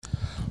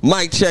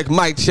Mic check,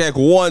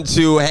 1,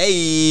 2.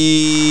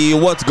 Hey,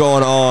 what's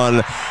going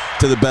on?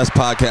 To the best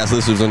podcast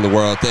listeners in the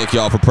world, thank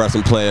y'all for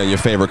pressing play on your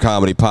favorite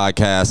comedy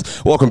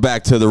podcast. Welcome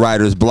back to the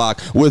Writer's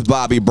Block with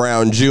Bobby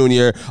Brown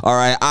Jr. All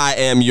right, I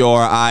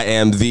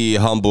am the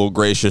humble,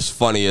 gracious,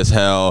 funny as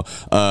hell,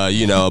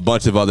 a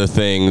bunch of other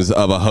things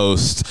of a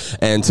host.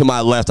 And to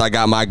my left, I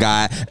got my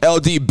guy,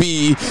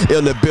 LDB,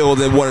 in the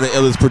building, one of the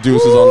illest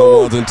producers on the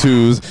ones and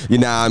twos, you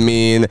know what I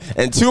mean?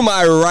 And to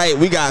my right,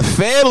 we got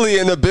family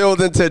in the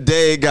building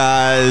today,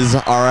 guys.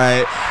 All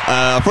right.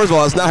 First of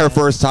all, it's not her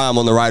first time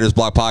on the Writer's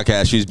Block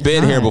podcast. She's been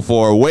here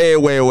before,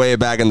 way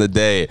back in the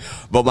day.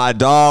 But my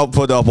dog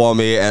put up on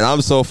me, and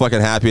I'm so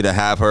fucking happy to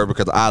have her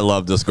because I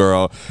love this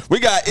girl. We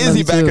got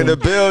Izzy back in the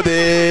building.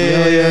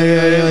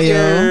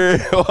 Yo.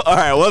 All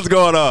right, what's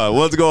going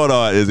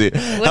on, Izzy?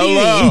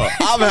 Hello.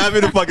 I'm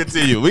happy to fucking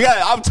see you.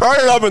 I'm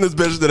turning up in this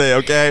bitch today,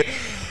 okay?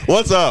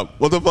 What's up?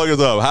 What the fuck is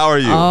up? How are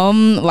you?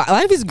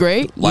 Life is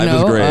great. Life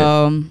is great.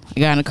 I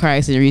got in a car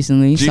accident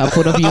recently, so I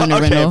pulled up you in the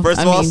rental.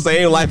 First of all,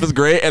 saying life is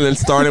great and then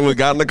starting with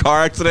got in a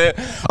car accident.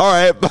 All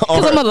right.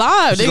 Because I'm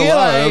alive. She's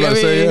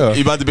alive.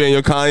 You about to be in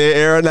your Kanye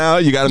era now?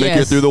 You got to make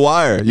it through the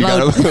wire. You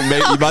got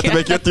to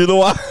make it through the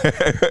wire.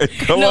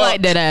 Come on.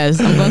 Like dead ass.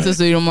 I'm going to the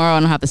studio tomorrow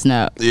and I have to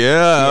snap.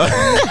 Yeah.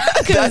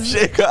 That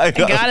shit. God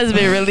has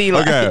been really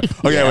like. Okay.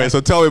 Wait. So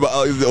tell me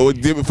about.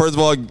 First of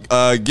all,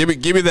 give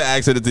me the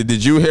accident.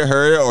 Did you hit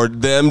her or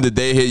them? Did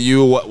they hit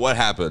you? What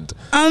happened?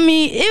 I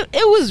mean,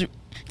 it was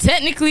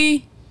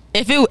technically,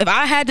 if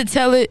I had to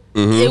tell it,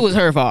 it was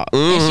her fault,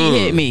 and she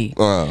hit me.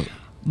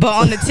 But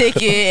on the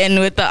ticket and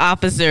with the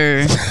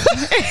officer,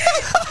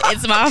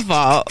 it's my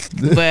fault.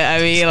 But I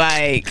mean,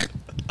 like,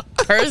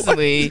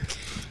 personally,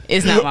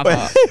 it's not my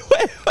fault.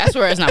 I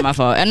swear it's not my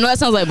fault. I know that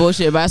sounds like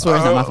bullshit, but I swear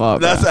it's not my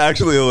fault. That's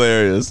actually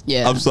hilarious.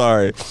 Yeah. I'm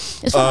sorry.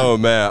 Oh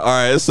man. All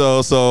right.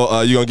 So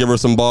you gonna give her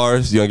some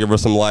bars? You gonna give her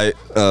some light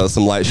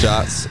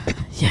shots?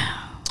 Yeah.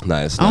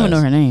 Nice. I don't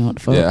know her name. What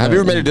the fuck? Yeah. Have you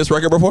ever made a diss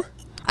record before?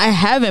 I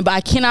haven't, but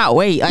I cannot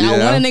wait. Like, I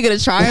want a nigga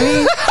to try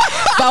me.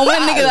 But I want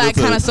a nigga that I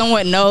kind of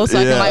somewhat know, so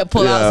I can like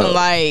pull out some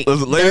like.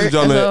 Listen, ladies and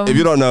gentlemen, if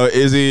you don't know,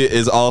 Izzy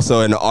is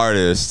also an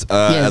artist,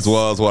 as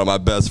well as one of my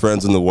best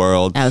friends in the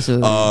world.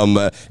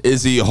 Absolutely.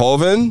 Izzy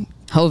Joven.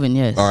 Joven,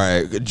 yes. All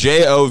right,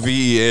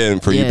 Joven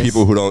for you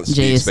people who don't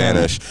speak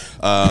Spanish.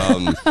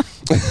 I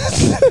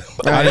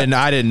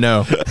didn't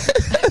know.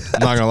 I'm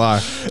not gonna lie.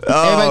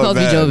 Everybody calls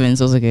me Joven,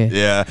 so it's okay.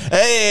 Yeah.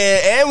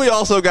 Hey, and we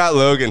also got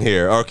Logan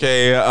here.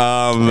 Okay.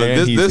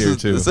 This is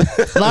too.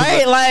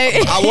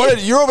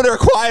 You're over there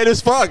quiet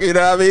as fuck. You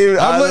know what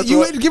I mean?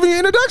 You ain't giving your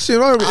introduction.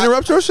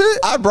 Interrupt your shit.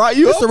 I brought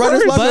you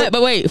up.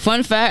 But wait,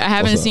 fun fact: I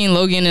haven't seen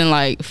Logan in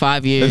like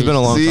 5 years. It's been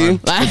a long time.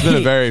 It's been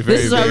a very, very.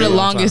 This is probably the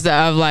longest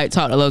that I've like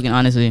talked to Logan.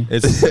 Honestly,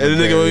 it's the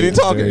nigga when he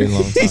talking.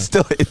 He's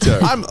still.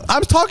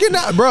 I'm talking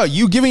now, bro.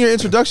 You giving your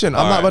introduction.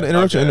 I'm not about to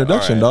interrupt your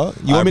introduction, dog.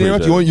 You want me to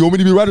interrupt? You want me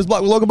to be Writer's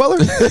Block with Logan Butler?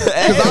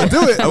 Because I'll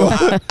do it.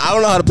 I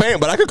don't know how to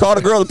paint, but I could call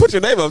the girl and put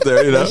your name up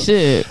there. You know.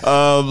 Shit.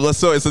 So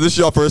this is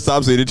your first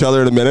time seeing each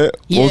other in a minute.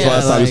 When was the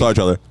last time you saw each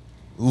other?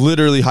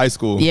 Literally high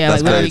school. Yeah,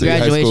 that's like literally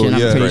graduation.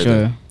 I'm pretty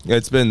sure.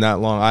 It's been that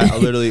long. I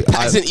literally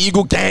Tyson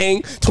Eagle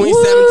Gang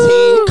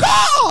 2017.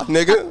 Call,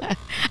 nigga.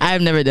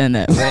 I've never done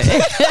that.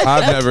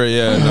 I've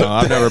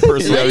never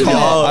personally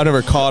called. I've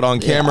never called on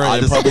camera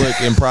in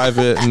public, in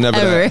private, never.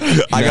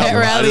 I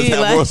just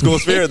have more school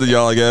spirit than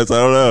y'all, I guess. I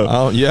don't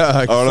know.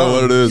 I don't know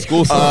what it is.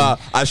 School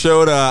I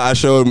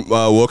showed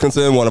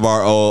Wilkinson, one of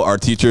our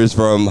teachers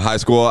from high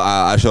school.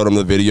 I showed him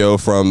the video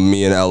from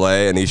me in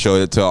LA, and he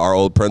showed it to our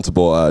old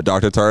principal,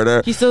 Dr.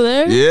 Turner. He's still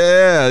there?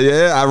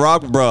 Yeah. I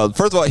rock, bro.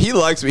 First of all, he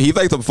likes me. He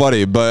thinks I'm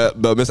funny, but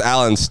Miss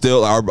Allen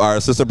still, our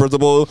assistant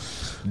principal,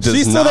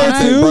 she's still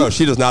there too, bro.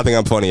 She does not think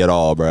I'm funny at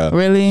all, bro.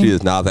 Really? She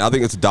does not. I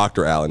think it's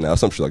Dr. Allen now,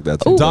 some shit like that.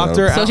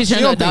 Dr. So she's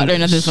trying to doctor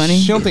nothing's funny.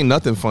 She don't think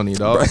nothing funny,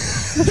 dog.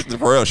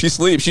 For real, she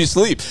sleep.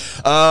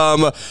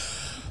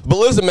 But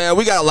listen, man,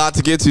 we got a lot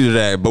to get to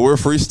today. But we're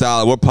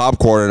freestyling, we're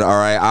popcorning. All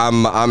right,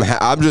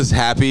 I'm just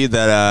happy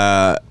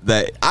that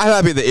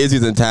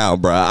Izzy's in town,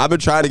 bro. I've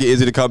been trying to get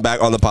Izzy to come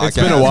back on the podcast. It's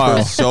been a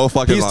while. So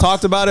fucking. He's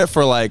talked about it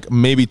for like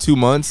maybe 2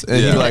 months, and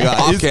he's like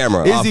off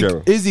camera.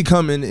 Izzy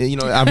coming. You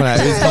know, I'm gonna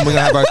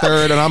have our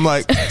third, and I'm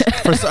like,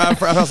 I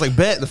was like,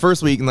 bet the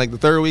first week, and like the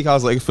third week, I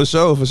was like, for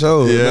sure.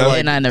 Yeah.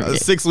 And then,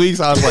 like, 6 weeks,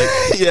 I was like,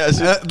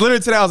 literally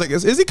today, I was like,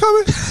 is he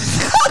coming?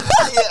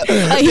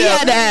 He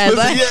had to ask.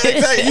 Listen,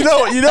 exactly.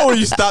 You know when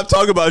you stop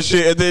talking about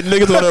shit and then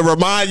niggas want to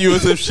remind you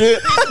of some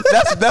shit.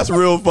 That's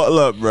real fucked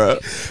up, bro.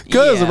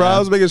 Cause bro, I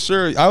was making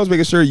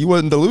sure you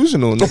wasn't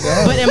delusional.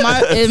 But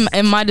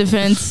in my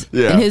defense,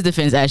 in his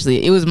defense,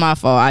 actually, it was my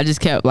fault. I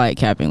just kept like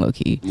capping low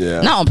key.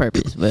 Yeah. Not on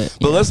purpose, but.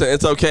 But listen,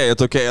 it's okay.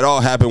 It's okay. It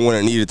all happened when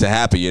it needed to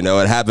happen. You know,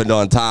 it happened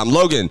on time.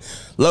 Logan,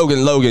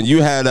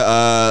 you had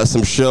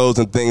some shows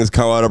and things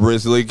come out up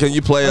recently. Can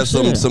you play us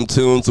some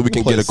tunes so we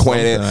can get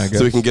acquainted,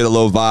 so we can get a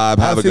little vibe,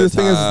 have a good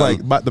time? Thing is,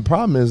 like, but the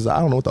problem is I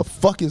don't know what the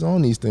fuck is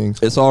on these things.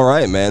 It's all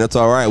right, man. It's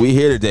all right. We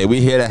here today.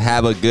 We here to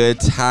have a good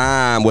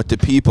time with the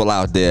people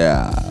out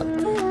there.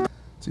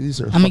 See,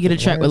 I'm gonna get a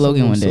track with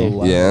Logan one day.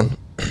 Yeah.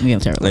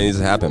 That needs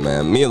to happen,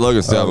 man. Me and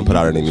Logan still haven't put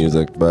out any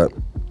music, but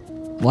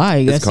why?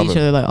 You guys see each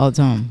other like all the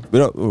time. We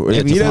don't.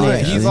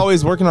 He's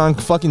always working on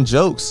fucking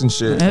jokes and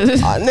shit.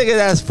 Nigga,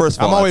 that's first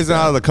of all. I'm always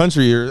out of the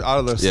country or out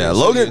of the yeah.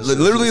 Logan,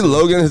 literally,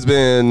 Logan has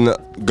been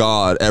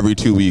God every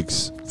 2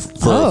 weeks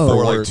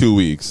for like 2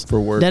 weeks for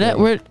work.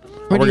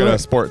 Where I work at a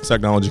sports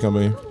technology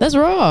company. That's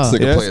raw.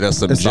 This nigga played us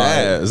some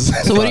jazz.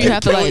 So what do you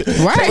have to like?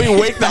 Can we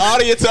wake the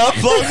audience up,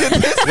 Logan?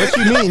 What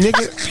you mean,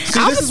 nigga? See,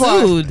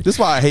 this is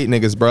why I hate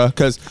niggas, bro.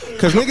 Cause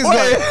niggas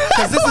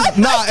cause this is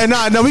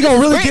nah. We gonna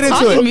really get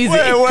into it.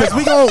 Cause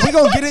we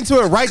gonna get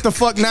into it right the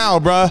fuck now,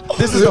 bro.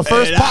 This is the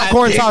first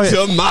popcorn topic.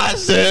 To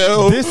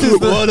myself, this is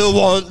what a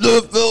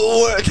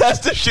wonderful world. That's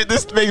the shit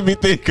this makes me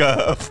think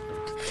of.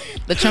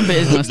 The trumpet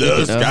is my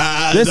stupid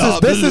though.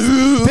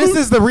 This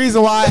is the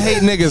reason why I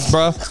hate niggas,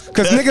 bro.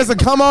 Cause niggas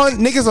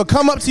will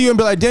come up to you and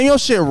be like, damn, your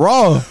shit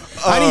raw.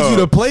 I need you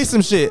to play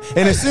some shit.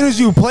 And as soon as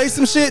you play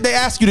some shit, they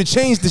ask you to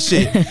change the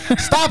shit.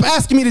 Stop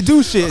asking me to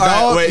do shit,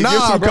 dog. Wait,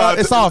 nah, bro.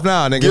 It's off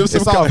now, nigga.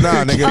 It's off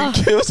now,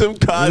 nigga. Give some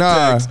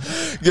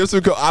context. Give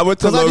some. I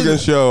went to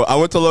Logan's show.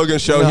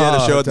 He had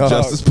a show at the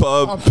Justice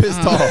Pub. I'm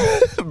pissed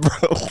off,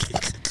 bro.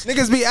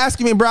 Niggas be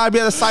asking me, bro. I be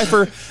at a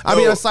cipher.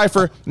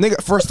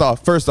 Nigga. First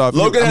off.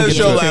 Logan had a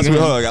show last week.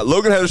 Hold on,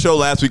 Logan had a show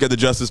last week at the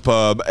Justice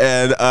Pub,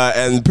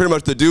 and pretty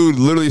much the dude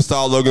literally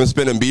saw Logan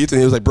spinning beats,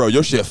 and he was like, "Bro,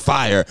 your shit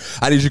fire.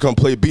 I need you to come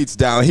play beats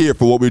down here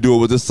for what we're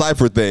doing with this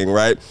cipher thing,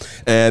 right?"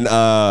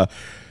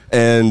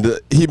 And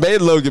he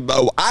made Logan.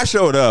 I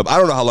showed up. I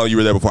don't know how long you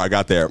were there before I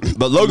got there,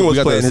 but Logan was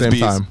playing his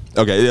beats.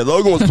 Okay, yeah,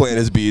 Logan was playing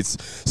his beats,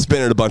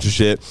 spinning a bunch of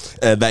shit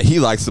that he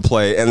likes to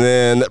play. And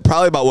then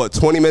probably about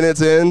 20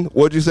 minutes in,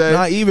 what'd you say?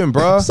 Not even,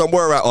 bro.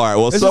 Somewhere around. All right,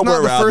 well, this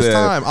somewhere is not around the first then.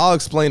 time. I'll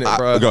explain it,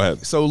 bro. Go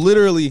ahead. So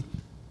literally,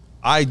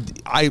 I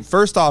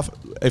first off,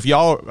 if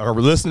y'all are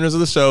listeners of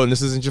the show and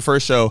this isn't your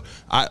first show,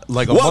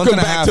 welcome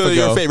back to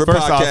your favorite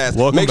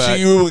podcast. Make sure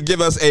you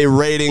give us a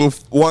rating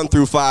 1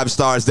 through 5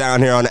 stars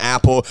down here on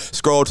Apple.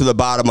 Scroll to the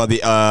bottom of the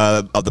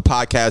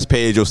podcast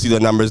page. You'll see the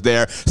numbers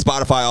there.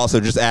 Spotify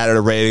also just added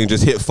a rating.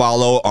 Just hit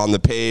follow on the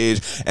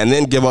page and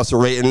then give us a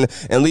rating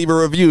and leave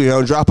a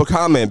review. Drop a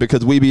comment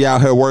because we be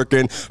out here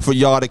working for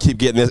y'all to keep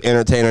getting this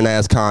entertaining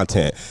ass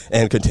content.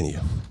 And continue.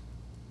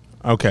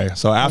 Okay,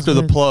 so after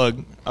the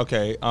plug,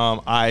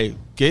 I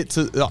get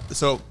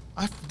to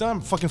I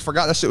fucking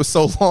forgot that shit was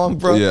so long,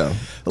 bro. Yeah,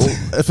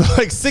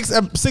 like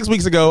six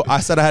weeks ago,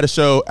 I said I had a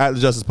show at the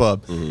Justice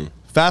Pub. Mm-hmm.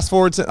 Fast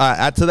forward to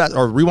that,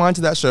 or rewind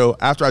to that show.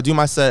 After I do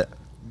my set,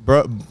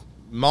 bro,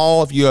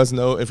 Maul, if you guys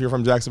know, if you're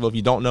from Jacksonville, if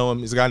you don't know him,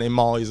 he's a guy named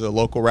Maul. He's a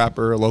local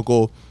rapper, a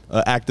local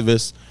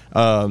activist,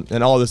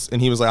 and all this.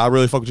 And he was like, I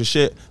really fuck with your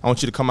shit. I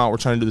want you to come out. We're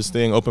trying to do this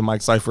thing, open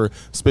mic cypher,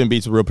 spin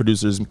beats with real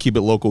producers, and keep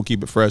it local,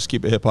 keep it fresh,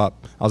 keep it hip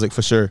hop. I was like,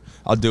 for sure,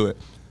 I'll do it.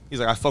 He's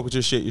like, I fuck with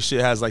your shit. Your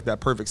shit has like that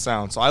perfect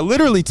sound. So I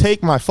literally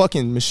take my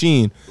fucking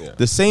machine,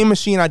 the same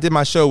machine I did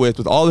my show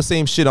with all the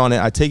same shit on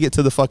it. I take it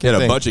to the fucking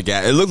thing. A bunch of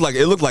gas. It looked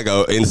like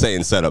an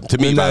insane setup to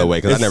me, by the way,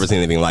 because I've never seen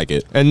anything like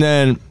it. And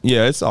then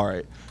it's all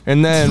right.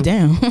 And then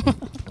damn.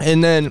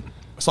 And then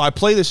so I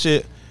play the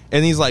shit,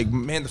 and he's like,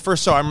 man,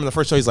 I remember the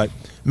first show. He's like,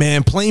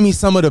 man, play me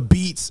some of the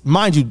beats.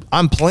 Mind you,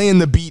 I'm playing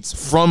the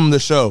beats from the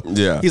show.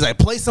 Yeah. He's like,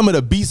 play some of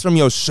the beats from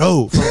your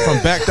show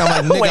from back down.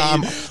 Like, nigga,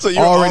 Wait,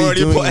 I'm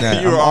already doing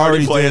that. You were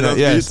already playing those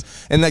beats.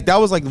 Yes. And like that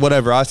was like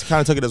whatever. I kind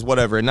of took it as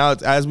whatever. And now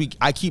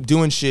I keep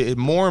doing shit,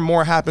 more and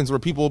more happens where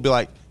people will be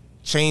like,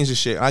 change the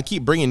shit. I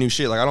keep bringing new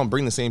shit. Like I don't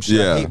bring the same shit.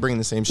 I hate bringing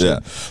the same shit. Yeah.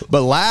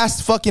 But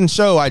last fucking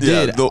show I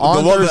did the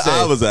on one Thursday,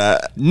 that I was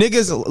at,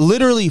 niggas,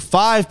 literally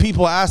 5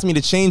 people asked me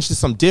to change to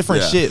some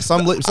different shit.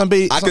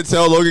 I could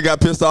tell Logan got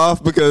pissed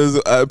off because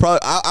probably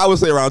I would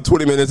say around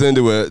 20 minutes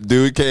into it,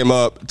 dude came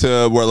up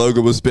to where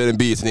Logan was spitting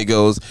beats and he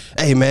goes,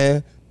 "Hey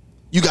man,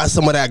 you got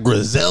some of that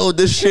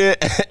Griselda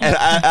shit?" And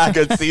I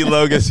could see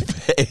Logan's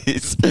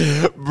face.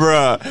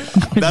 Bruh.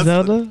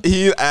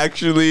 He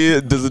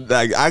actually doesn't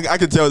like, I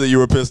could tell that you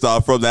were pissed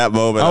off from that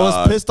moment. I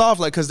was pissed off,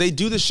 like, because they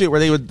do this shit where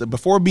they would,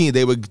 before me,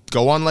 they would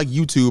go on like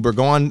YouTube or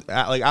go on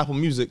like Apple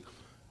Music,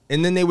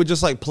 and then they would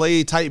just like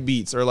play type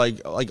beats or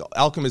like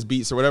Alchemist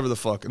beats or whatever the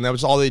fuck, and that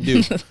was all they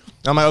do.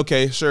 I'm like,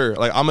 okay, sure.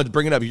 Like, I'm gonna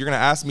bring it up. You're gonna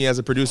ask me as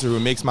a producer who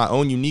makes my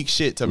own unique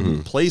shit to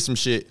play some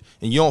shit,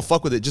 and you don't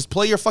fuck with it. Just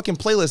play your fucking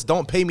playlist.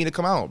 Don't pay me to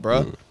come out,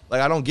 bro.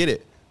 Like, I don't get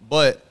it.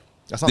 But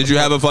that's not. Did you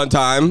have a fun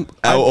time?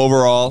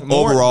 Overall,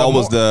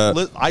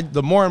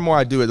 the more and more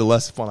I do it, the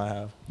less fun I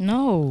have.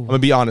 No, I'm gonna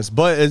be honest.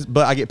 But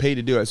I get paid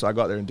to do it, so I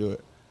go out there and do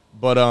it.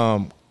 But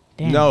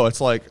no,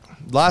 it's like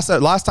last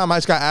time I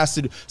just got asked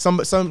to do,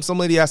 some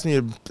lady asked me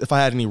if I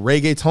had any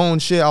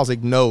reggaeton shit. I was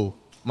like, no,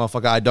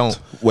 motherfucker, I don't.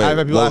 Wait, I've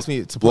had people ask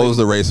me to play. What was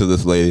the race of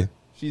this lady?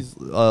 She's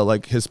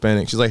like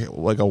Hispanic. She's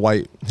like a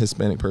white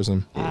Hispanic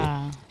person.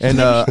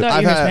 And I've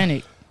had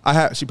Hispanic.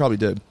 she probably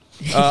did.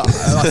 Yeah,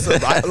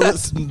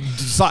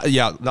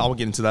 no, I'll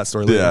get into that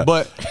story later. Yeah.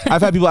 But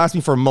I've had people ask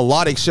me for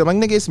melodic shit. I'm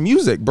like, nigga, it's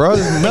music, bro. What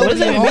does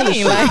that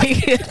mean?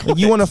 Like,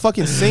 you want to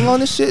fucking sing on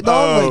this shit,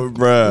 dog? Oh,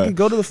 bro.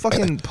 Go to the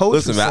fucking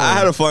post. Listen, man, I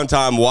had a fun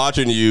time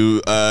watching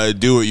you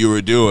do what you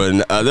were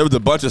doing. There was a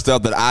bunch of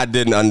stuff that I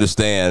didn't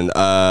understand,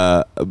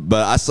 but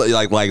I saw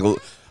like I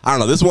don't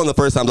know. This is one of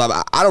the first times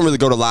I don't really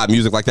go to live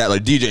music like that,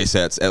 like DJ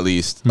sets at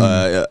least.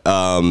 I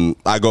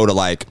go to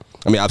like.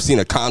 I mean, I've seen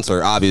a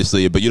concert,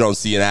 obviously, but you don't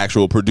see an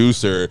actual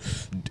producer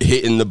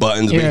hitting the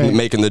buttons,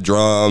 making the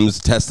drums,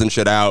 testing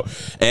shit out,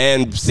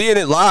 and seeing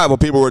it live when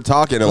people were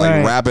talking and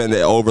like rapping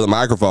it over the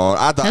microphone.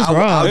 I thought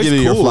I'll give you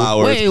your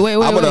flowers. Wait,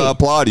 I'm gonna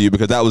applaud you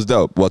because that was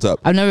dope. What's up?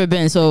 I've never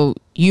been. So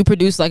you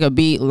produce like a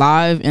beat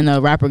live and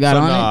a rapper got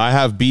on it? I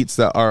have beats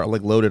that are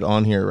like loaded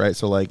on here, right?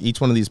 So like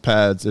each one of these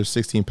pads, there's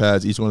 16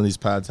 pads. Each one of these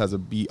pads has a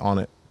beat on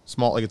it.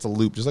 Small, like it's a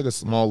loop, just like a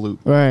small loop.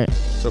 Right.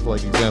 So for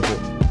like example,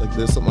 like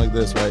this, something like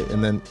this, right?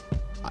 And then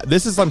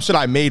this is some shit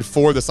I made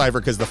for the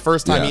cypher because the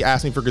first time he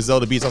asked me for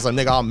Griselda beats, I was like,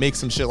 nigga, I'll make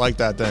some shit like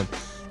that then.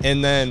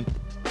 And then,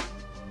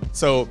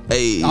 so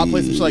I'll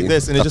play some shit like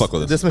this, and it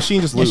just this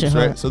machine just loops,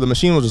 right? So the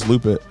machine will just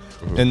loop it,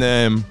 and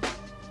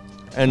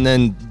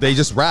then they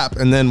just rap,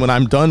 and then when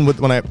I'm done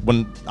with when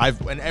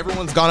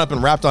everyone's gone up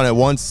and rapped on it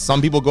once,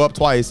 some people go up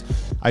twice,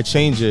 I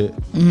change it.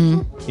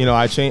 You know,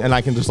 I change, and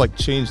I can just like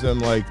change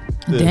them like.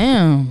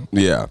 Damn.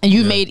 Yeah. And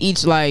you made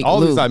each like all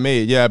loop. These I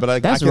made, but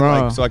I can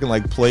raw. like so I can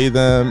like play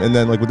them, and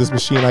then like with this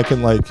machine I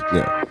can like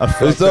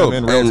affect them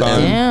in real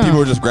time. And people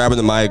were just grabbing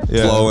the mic,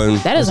 flowing.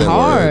 That is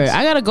hard. Words.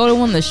 I gotta go to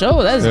one of the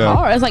shows. That's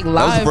hard. That's like live.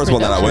 That was the first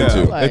one that I went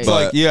to. It's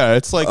like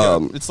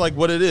it's like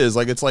what it is.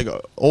 Like it's like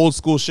old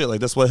school shit. Like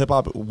that's what hip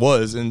hop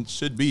was and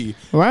should be.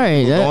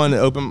 Right. Go on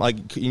and open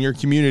like in your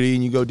community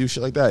and you go do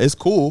shit like that. It's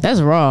cool. That's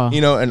raw.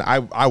 You know, and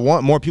I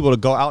want more people to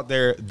go out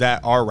there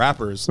that are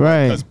rappers.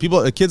 Right.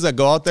 Because the kids that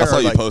go out there. I saw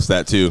you post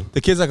that too.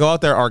 The kids that go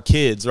out there are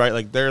kids, right?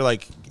 Like they're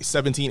like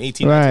 17,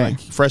 18, 19, like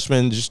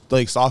freshmen, just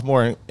like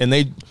sophomore, and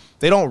they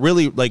don't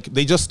really like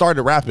they just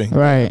started rapping.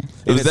 Right.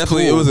 It was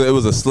definitely cool. it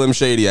was a Slim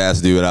Shady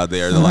ass dude out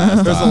there the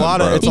last There's time, a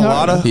lot of it's a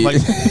lot of like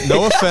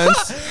no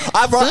offense.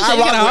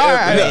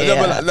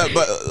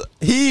 But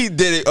he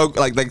did it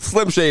like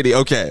Slim Shady,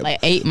 okay. Like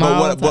 8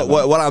 miles. But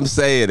what I'm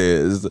saying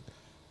is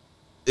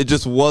it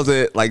just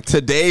wasn't like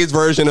today's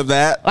version of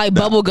that. Like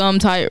bubblegum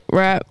type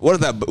rap. What is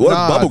that? What is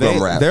bubblegum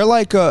rap? They're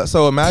like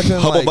so imagine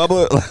Hubba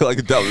Bubba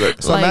like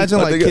so imagine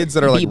like kids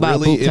that are like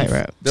really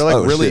they're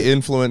like really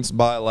influenced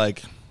by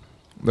like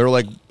they're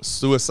like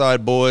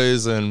Suicide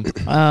Boys and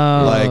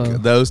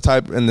like those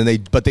type, and then they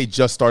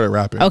just started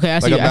rapping. Okay, I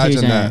see. Like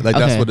imagine that. Like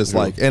that's what it's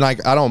like. And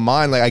like I don't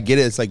mind. Like I get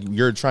it. It's like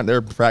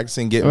they're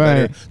practicing getting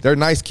better. They're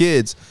nice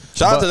kids.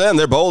 Shout out to them.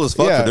 They're bold as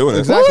fuck for doing it.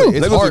 Exactly.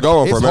 It's hard.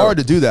 It's hard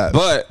to do that.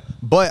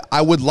 But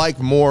I would like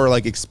more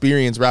like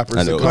experienced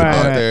rappers to come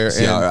out there.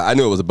 See, I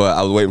knew it was a but.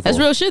 I was waiting for that's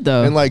real shit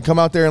though. And like come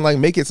out there and like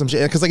make it some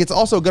shit. Because like it's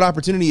also a good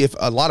opportunity if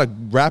a lot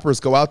of rappers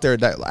go out there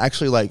that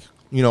actually like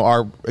you know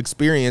are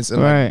experienced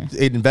and like,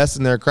 they invest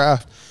in their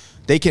craft.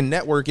 They can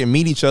network and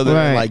meet each other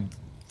and like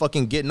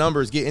fucking get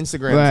numbers, get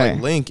Instagrams, like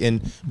link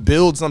and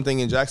build something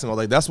in Jacksonville.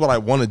 Like that's what I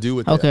want to do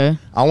with that.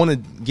 I want to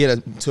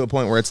get to a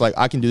point where it's like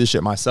I can do this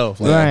shit myself.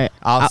 Like,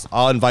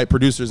 I'll invite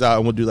producers out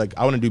and we'll do like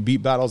I want to do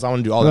beat battles. I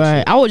want to do all that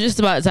shit. I was just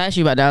about to ask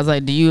you about that. I was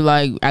like, do you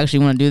like actually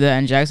want to do that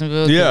in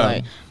Jacksonville? Yeah.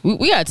 Like,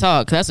 we gotta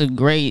talk. 'Cause that's a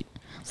great.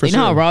 You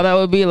know how raw that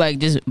would be? Like,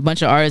 just a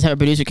bunch of artists have a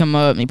producer come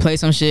up and he play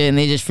some shit and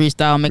they just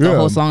freestyle, make a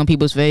whole song in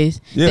people's face,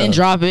 then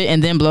drop it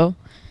and then blow.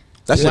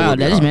 Wow,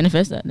 that just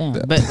manifests that. Damn.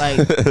 But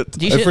like,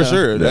 for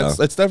sure.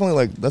 It's definitely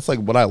like that's like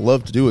what I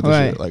love to do with this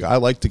shit. Like I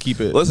like to keep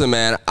it. Listen,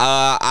 man,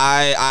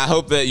 I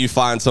hope that you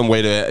find some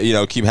way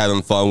to keep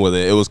having fun with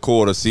it. It was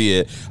cool to see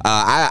it.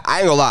 I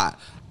ain't gonna lie.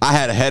 I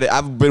had a headache.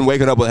 I've been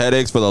waking up with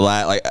headaches for the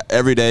last like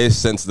every day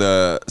since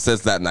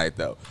that night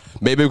though.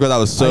 Maybe because I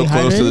was so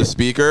close to the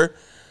speaker.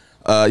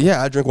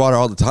 I drink water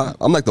all the time.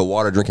 I'm like the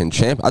water drinking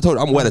champ. I told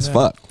you I'm wet as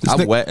fuck.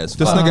 I'm wet as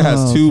fuck. This nigga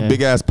has two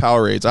big ass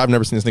Powerades. I've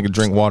never seen this nigga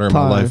drink water in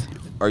my life.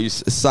 Are you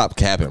stop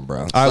capping,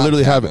 bro? I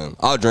literally haven't.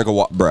 I'll drink a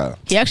water, bro.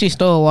 He actually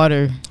stole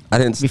water. I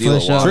didn't steal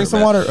water. Drink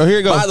some water. Oh, here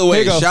you go. By the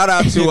way, shout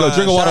out to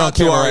drink water on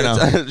camera right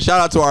now. Shout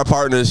out to our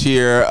partners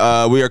here.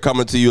 We are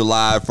coming to you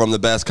live from the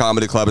best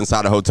comedy club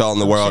inside a hotel in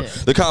the world.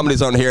 Shit. The Comedy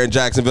Zone here in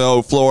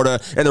Jacksonville,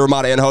 Florida, and the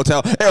Ramada Inn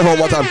Hotel. Everyone,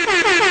 one time.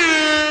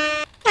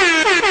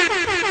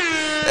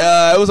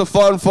 It was a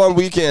fun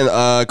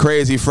weekend.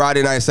 Crazy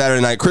Friday night,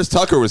 Saturday night. Chris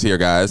Tucker was here,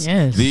 guys.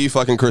 Yes. The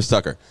fucking Chris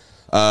Tucker.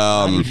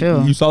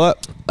 You saw that?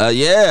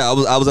 Yeah,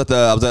 I was at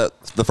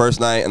the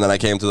first night, and then I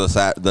came to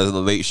the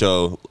late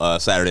show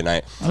Saturday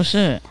night. Oh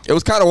shit! It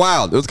was kind of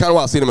wild. It was kind of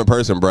wild seeing him in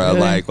person, bro.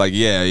 Really? Like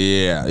yeah.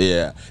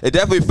 It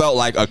definitely felt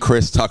like a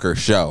Chris Tucker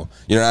show.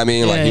 You know what I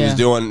mean? Yeah, like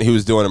he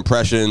was doing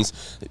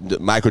impressions,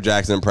 Michael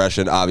Jackson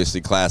impression,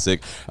 obviously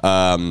classic.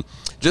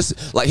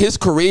 Just like his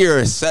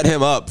career set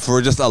him up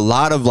for just a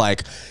lot of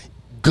like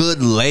good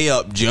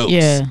layup jokes.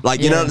 Yeah.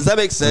 Like you know, does that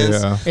make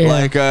sense? Yeah.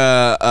 Like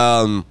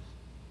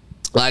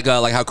Like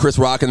how Chris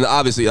Rock and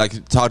obviously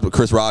like talked with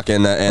Chris Rock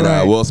and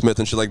Right. Will Smith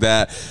and shit like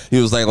that. He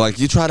was like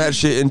you try that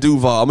shit in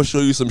Duval, I'm gonna show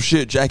you some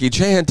shit Jackie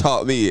Chan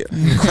taught me.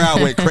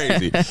 Crowd went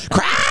crazy.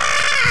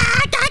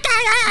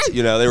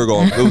 You know, they were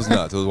going. It was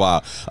nuts. It was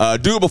wild.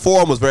 Dude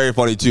before him was very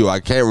funny too. I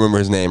can't remember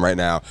his name right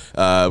now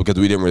because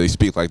we didn't really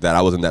speak like that.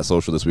 I wasn't that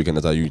social this weekend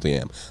as I usually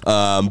am.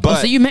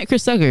 But so you met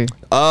Chris Tucker?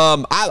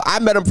 I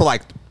met him for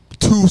like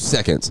 2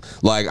 seconds.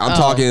 Like I'm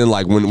talking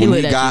like when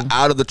we got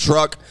out of the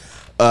truck.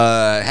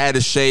 Had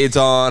his shades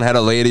on, had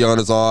a lady on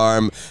his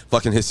arm,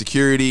 fucking his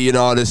security and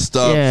all this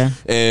stuff. Yeah.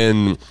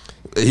 And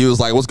he was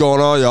like, "What's going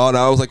on, y'all?" And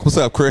I was like, "What's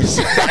up, Chris?"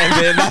 And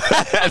then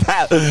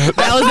That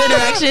was the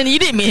interaction. You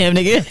didn't meet him,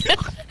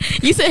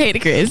 nigga. You said hey to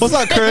Chris. What's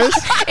up, Chris?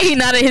 He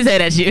nodded his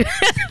head at you.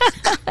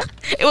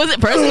 It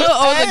wasn't personal,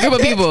 or was it a group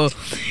of people?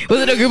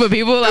 Was it a group of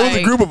people? Like, it was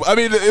a group of. I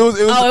mean, it was.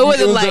 Oh, it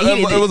wasn't like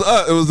he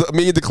it was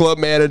me, the club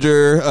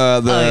manager,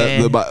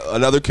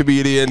 another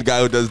comedian,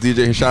 guy who does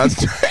DJ shots.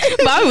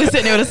 Bobby was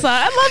sitting there with a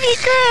sign. I love you,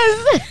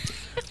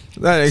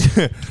 Chris.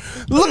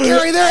 Look,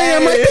 Gary, there I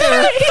am right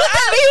there.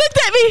 He looked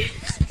at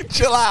me.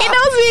 Chill out. He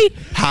knows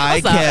me. Hi,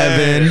 What's up?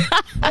 Kevin.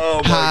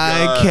 Oh my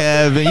Hi, God.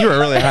 Kevin. You were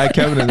really hi,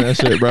 Kevin, in that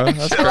shit, bro.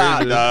 That's Chill out,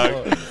 crazy.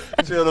 dog.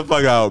 Chill the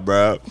fuck out,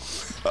 bro.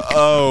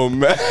 Oh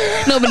man.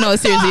 No, but no,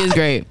 seriously, it's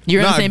great.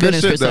 You're in the Nah, same good building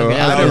as shit, Chris though. Tucker.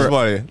 That That's was dope.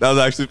 funny. That was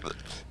actually.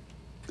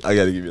 I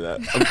gotta give you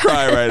that. I'm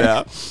crying right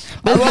now.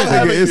 I That love nigga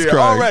having is you here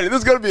crying. already. This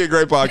is gonna be a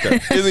great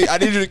podcast. Izzy, I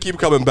need you to keep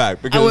coming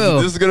back because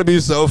will. this is gonna be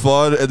so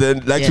fun. And then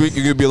next Yes. week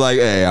you're gonna be like,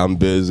 "Hey, I'm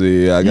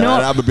busy. And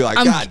I'm gonna be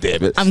like, God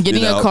damn it. I'm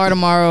getting You know? a car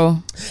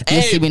tomorrow.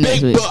 You'll Hey, see me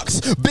next big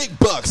week.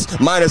 bucks.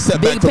 Minus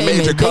setback Big for payments,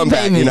 major big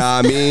comeback. You payments. know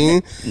what I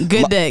mean?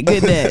 Good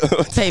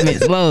debt.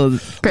 Payments,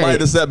 loads, credit.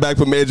 Minus setback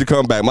for major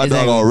comeback. My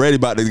Exactly. dog already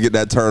about to get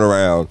that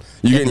turnaround.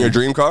 You getting your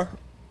dream car?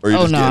 Or you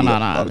Oh, just no. getting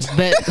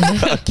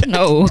But,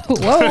 no.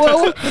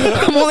 Whoa.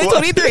 I'm only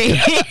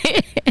 23.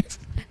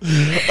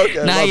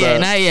 Okay, Not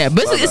yet.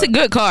 But it's a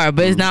good car,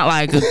 but it's not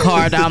like a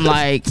car that I'm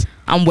like,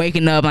 I'm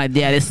waking up like,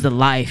 yeah, this is the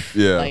life.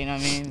 Yeah. Like, you know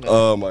what I mean? But,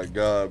 Oh my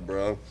God,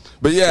 bro.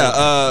 But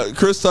yeah,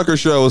 Chris Tucker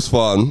show was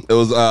fun. It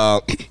was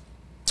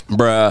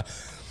bruh,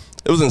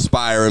 it was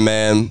inspiring,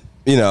 man.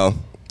 You know,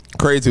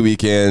 crazy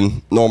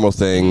weekend, normal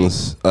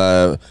things.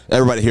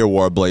 Everybody here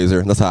wore a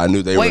blazer. That's how I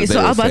knew they were. wait, so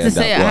I was about to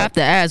say, I have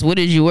to ask, what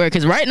did you wear?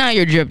 Because right now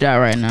you're dripped out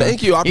right now.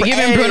 Thank you. You're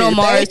giving Bruno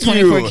Mars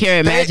 24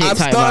 karat magic I'm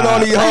type stunting vibe.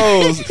 on these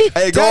hoes.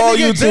 Hey, go on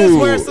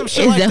YouTube. It's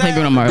definitely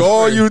Bruno Mars. Go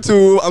on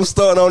YouTube. I'm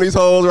stunting on these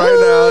hoes right now. You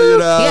know You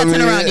what I gotta mean?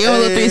 turn around. Give him a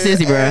little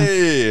 360, bro.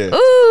 Hey.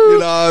 Ooh. You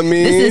know what I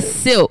mean? This is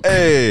silk.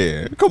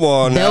 Hey, come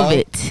on now.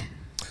 Velvet.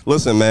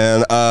 Listen,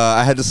 man,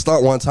 I had to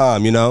stunt one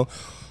time, you know.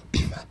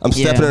 I'm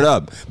stepping it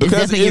up.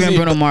 definitely giving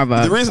Bruno Mars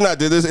vibes. The reason I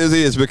did this,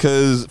 Izzy, is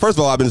because, first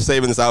of all, I've been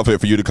saving this outfit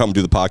for you to come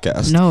do the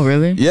podcast. No,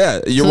 really? Yeah,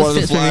 you're So one of the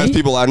it fits for flyest me?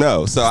 people I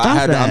know. So I Stop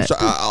had. that.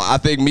 I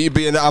think me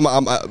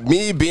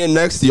being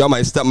next to you, I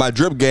might step my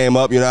drip game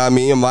up. You know what I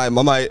mean?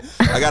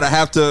 I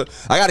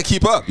gotta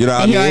keep up. You know what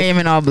I And mean? here I am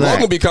in all black. I'm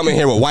gonna be coming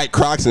here with white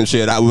Crocs and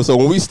shit. So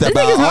when we step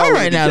This out, nigga's hard I'll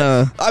right now,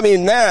 though. I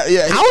mean, now,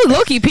 yeah. I was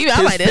low-key peeping.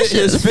 I'm like, this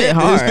shit his fit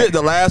hard. His fit,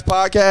 the last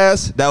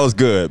podcast, that was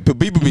good. But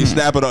people be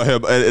snapping on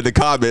him in the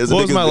comments.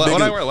 What was Niggas- what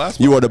niggas- I wear last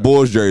You wore the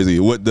Bulls jersey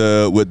with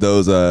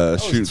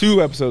those shoes.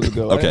 2 episodes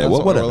ago. Okay, That's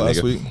well, what I wore whatever, last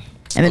nigga. week.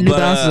 And the New But,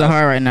 Balances are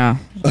hard right now.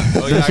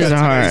 Oh, yeah, I shoes got are 10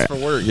 hard. for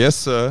work. Yes,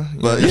 sir.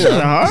 But Yeah. you Shit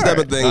know, hard.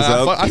 stepping things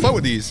up. I fuck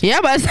with these. Yeah,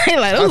 but I say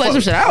like those like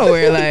some shit I would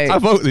wear I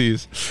like vote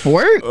these.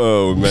 work.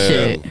 Oh man.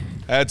 Shit.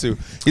 Had to.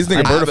 He's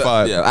nigga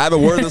birdified. Yeah, I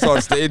haven't worn this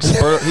on stage. He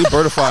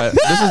birdified.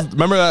 This is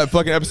remember that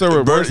fucking episode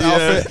where worst Yeah,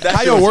 outfit? that How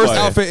shit your was worst funny.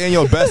 outfit and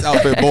your best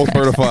outfit both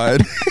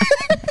birdified?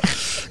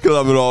 Cause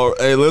I'm in all.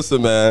 Hey,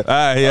 listen, man.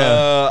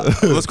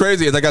 What's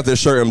crazy is I got this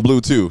shirt in blue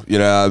too. You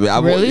know, what I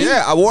mean, Really?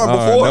 I wore it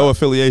before. No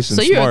affiliation.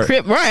 So you're Smart. a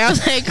Crip, right? I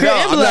was like Crip. No,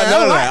 I'm not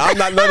none of that. I'm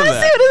not none of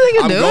that. See what this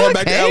nigga I'm do? going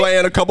back to Okay. LA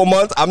in a couple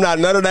months. I'm not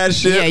none of that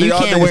shit. Yeah, you Y'all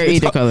can't niggas wear be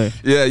either color.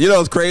 Yeah, you know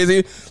it's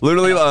crazy.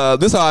 Literally,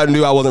 this is how I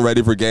knew I wasn't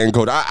ready for gang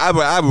code. I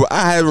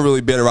haven't really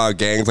been around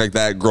gangs like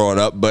that growing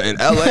up, but in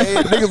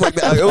LA, niggas like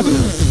that. It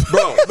was,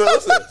 bro.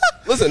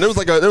 Listen. There was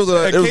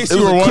a In case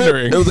you were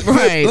wondering. It was a Crip.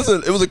 Right.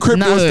 Listen, it was a Crip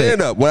Not doing hood.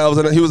 stand up when I was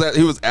in. He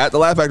was at the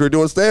Laugh Factory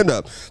doing stand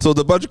up. So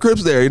there's a bunch of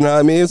Crips there. You know what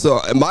I mean? So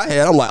in my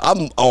head, I'm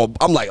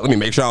like, let me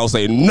make sure I don't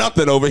say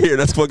nothing over here.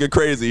 That's fucking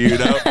crazy, you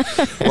know?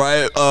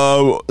 Right?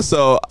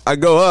 So I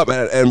go up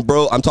and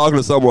bro, I'm talking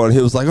to someone. He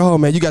was like, oh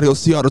man, you got to go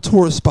see all the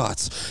tourist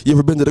spots. You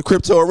ever been to the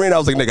Crypto Arena? I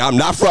was like, nigga, I'm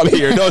not from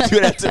here. Don't do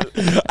that to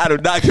me. I do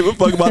not give a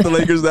fuck about the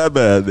Lakers that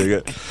bad,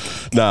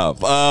 nigga. No.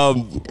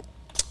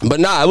 But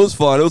nah, it was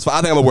fun. I think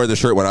I'm gonna wear this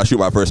shirt when I shoot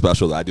my first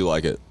special. I do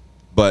like it.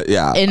 But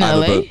yeah. In I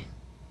LA?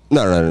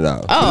 No. Oh,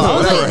 I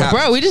was Whenever like, it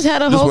happens. bro, we just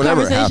had a Just whole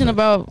whenever it conversation happens.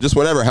 about. Just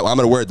whenever I'm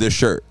gonna wear this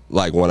shirt,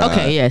 like when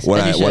Okay, yes,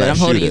 as you should. I'm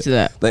holding you to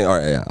that. All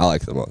right, yeah, I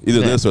like them all.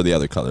 Either Okay. this or the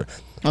other color.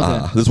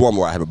 Okay. There's one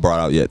more I haven't brought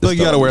out yet. Look,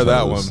 you gotta wear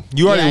that one.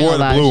 You Yeah, I already ain't wore the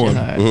gonna blue lie, one.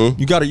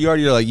 shit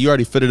hard. You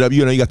already fitted up.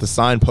 You know, you got the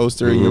signed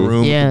poster in your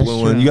room. Yeah, with the blue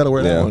that's one. true. You gotta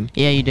wear Yeah. that one.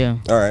 Yeah, you do.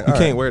 All right, You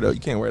can't wear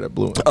that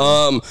blue one.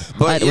 But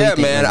What do you yeah, think,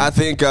 man, man? I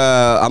think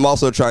I'm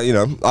also trying. You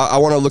know, I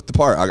want to look the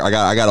part. I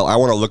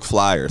want to look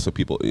flyer, so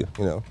people, you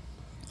know.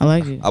 I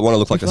like it. I want to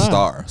look like a It's fine.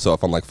 star. So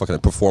if I'm like fucking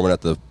performing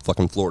at the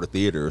fucking Florida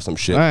Theater or some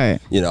shit, Right.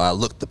 you know, I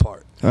look the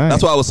part. Right.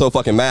 That's why I was so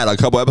fucking mad. Like,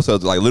 a couple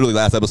episodes, like literally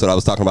last episode, I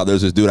was talking about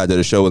there's this dude I did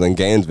a show with in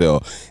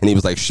Gainesville, and he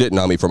was like shitting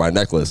on me for my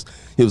necklace.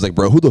 He was like,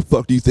 "Bro, who the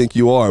fuck do you think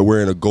you are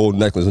wearing a gold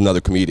necklace?" Another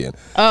comedian.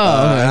 Oh,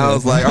 and I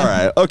was like, all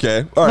right,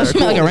 okay, all right. Must be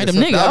like a random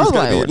nigga. I was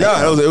like, what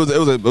no,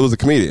 it was a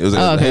comedian. It was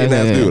a hating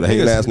ass dude, a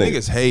hating ass nigga.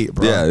 Niggas hate,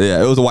 bro.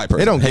 Yeah, it was a white person.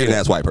 They don't get hating it.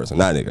 ass white person,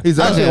 not a nigga. He's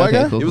actually a white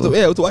guy. cool, It was cool.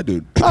 it was a white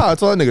dude. Oh, I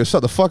told that nigga,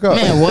 shut the fuck up.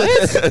 Man, what?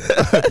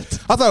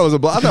 I thought it was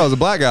a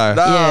black guy.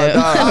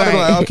 Yeah. I'd be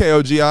Right. like, okay,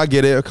 OG, I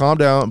get it. Calm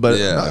down. But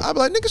Yeah. I'd be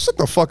like, nigga, shut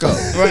the fuck up.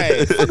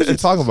 Right. What are you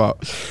talking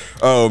about?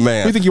 Oh Who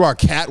man. you think you are,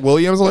 Cat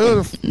Williams? Like, who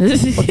the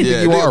fuck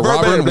Yeah, you are, nigga,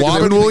 Robin nigga,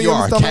 Williams? who you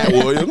are, Stuff Cat like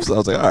that? Williams. I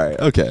was like, all right,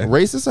 okay.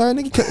 Racist,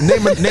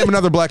 nigga. Name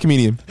another black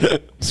comedian.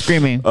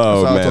 Screaming.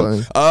 Oh That's what I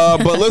man.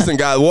 told But listen,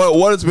 guys,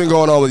 what has been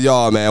going on with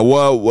y'all, man?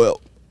 What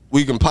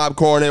we can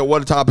popcorn it.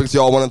 What topics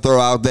y'all want to throw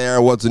out there?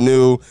 What's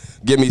new?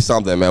 Give me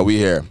something, man. We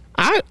here.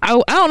 I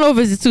don't know if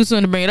it's too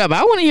soon to bring it up.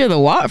 I want to hear the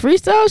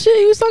freestyle shit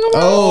he was talking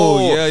about. Oh,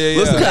 yeah.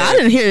 Listen, 'Cause I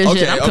didn't hear this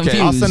shit. I'm confused.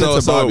 I'll send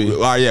it to Bobby. All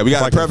right, yeah, we got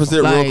to Like, preface it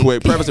real like-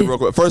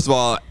 quick. First of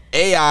all,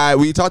 AI,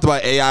 we talked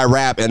about AI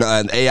rap and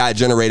AI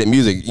generated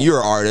music. You're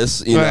an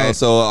artist, you know, Right.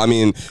 so I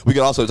mean, we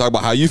could also talk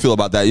about how you feel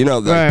about that. You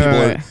know, that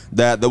Right,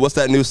 people right. what's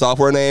that new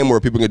software name where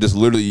people can just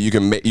literally you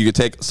can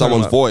take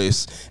someone's about-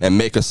 voice and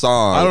make a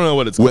song. I don't know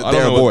what it's with called.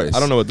 their voice. I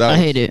don't know what that I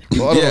was. hate it.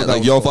 Well, I don't know Yeah, what that like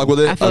was you don't called. fuck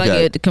with it. I feel Okay.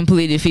 like it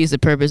completely defeats the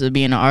purpose of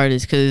being an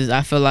artist because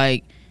I feel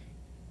like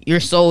your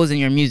soul is in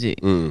your music.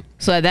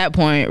 So at that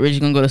point, we're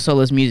just gonna go to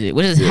soulless music,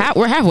 which is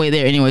we're halfway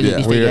there anyways. Yeah, with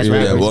these fake ass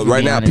rappers, Well, to right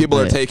be now, honest, people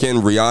are but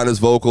taking Rihanna's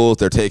vocals,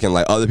 they're taking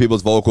like other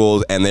people's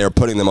vocals, and they're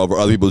putting them over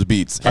other people's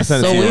beats. I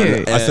sent it so to you.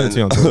 weird. I sent it to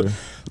you on Twitter.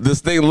 This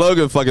thing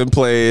Logan fucking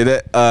played.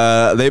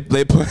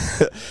 They put.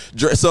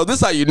 So this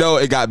is how you know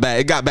it got back.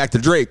 It got back to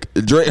Drake.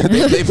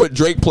 They put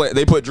Drake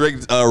They put Drake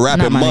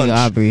rapping Not my nigga Munch.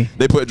 Aubrey.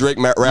 They put Drake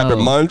rapping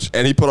Oh. Munch,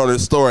 and he put on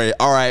his story.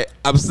 All right,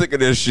 I'm sick of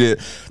this shit.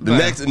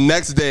 The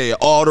next day,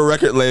 all the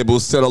record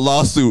labels sent a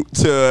lawsuit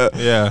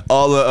to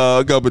all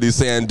the companies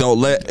saying, "Don't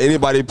let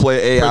anybody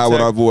play AI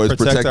with our voice.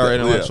 Protect our that."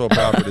 intellectual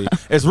property.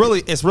 It's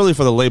really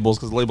for the labels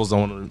because the labels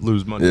don't want to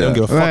lose money. They don't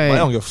give a fuck. Right. They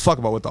don't give a fuck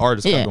about what the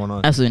artists got Yeah, going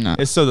on. absolutely not.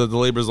 It's so that the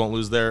labels don't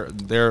lose their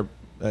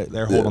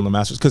hold on the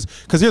masters.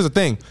 Because here's the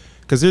thing.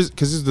 Because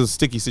here's the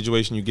sticky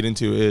situation you get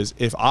into is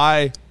if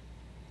I,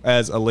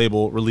 as a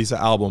label, release an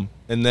album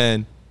and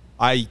then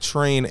I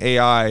train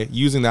AI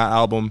using that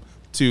album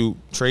to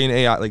train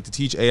AI, like to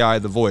teach AI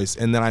the voice,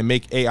 and then I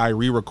make AI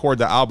re-record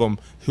the album.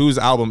 Whose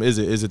album is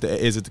it? Is it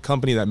the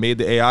company that made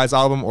the AI's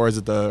album, or is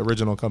it the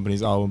original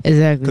company's album?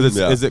 Exactly. Because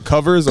is it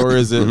covers or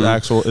is it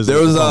actual? Is There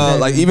it was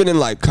like even in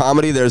like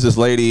comedy, there's this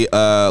lady who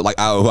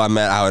I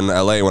met out in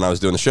LA when I was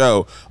doing the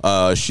show.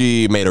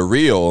 She made a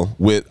reel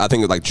with I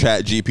think it's like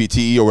Chat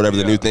GPT or whatever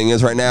the new thing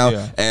is right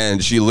now,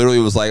 and she literally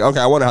was like, okay,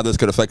 I wonder how this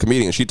could affect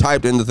comedians. She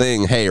typed in the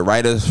thing, hey,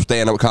 write a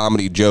stand-up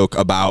comedy joke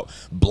about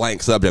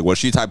blank subject. What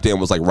she typed in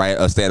was like write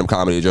a stand-up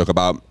comedy joke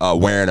about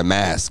wearing a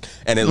mask,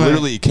 and it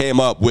literally came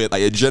up with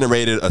like it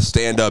generated a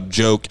stand-up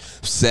joke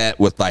set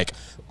with like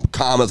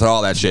comments and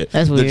all that shit.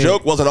 That's the weird.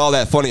 joke wasn't all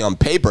that funny on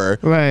paper,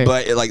 Right.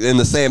 but like in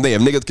the same thing,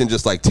 if niggas can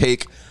just like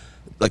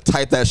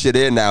type that shit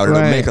in now and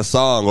it'll Right. make a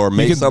song or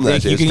make some of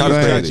that shit. You It's can kind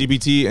use of Chat crazy.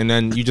 GPT and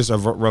then you just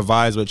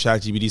revise what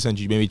Chat GPT sent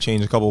you. Maybe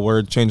change a couple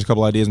words, change a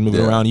couple ideas, and move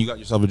it around. You got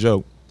yourself a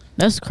joke.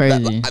 That's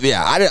crazy.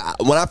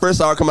 When I first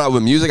started coming out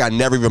with music, I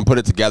never even put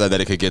it together that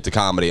it could get to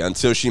comedy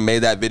until she made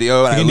that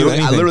video. And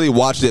I literally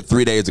watched it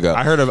 3 days ago.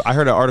 I heard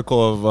an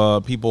article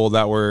of people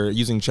that were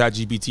using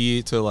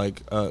ChatGPT to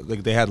like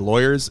they had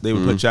lawyers. They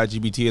would put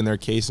ChatGPT in their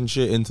case and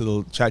shit into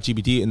the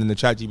ChatGPT, and then the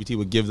ChatGPT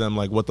would give them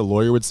like what the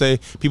lawyer would say.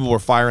 People were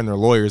firing their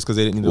lawyers because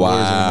they didn't need the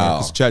lawyers anymore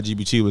because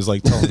ChatGPT was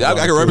like telling them.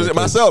 I can represent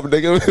myself,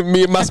 nigga.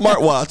 Me and my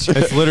smartwatch.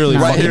 It's literally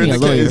Nah, right here in give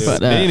the me a lawyer case. for that.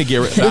 They need to get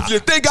rid. If you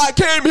think I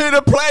came here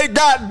to play,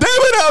 God damn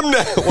it, I'm not.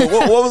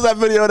 What was that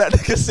video that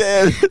nigga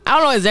said? I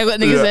don't know exactly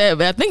what nigga said,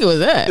 but I think it was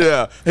that.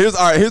 Yeah. Here's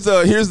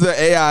the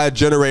AI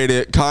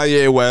generated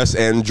Kanye West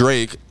and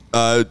Drake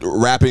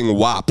rapping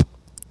WAP.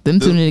 Them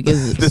two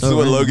niggas. This is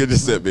what Logan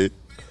just sent me.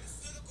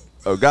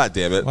 Oh god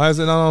damn it. Why is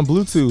it not on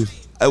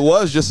Bluetooth? It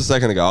was just a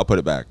second ago. I'll put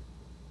it back.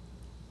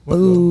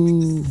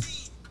 Ooh.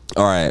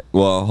 All right.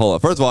 Well, hold on.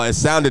 First of all, it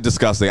sounded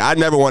disgusting. I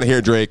never want to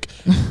hear Drake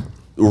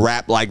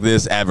rap like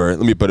this ever.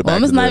 Let me put it back.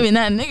 Well, it's to not this. even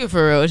that nigga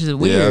for real, which is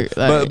weird.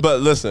 Yeah. Like,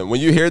 But listen,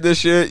 when you hear this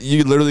shit,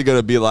 you literally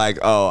gonna be like,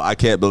 oh, I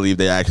can't believe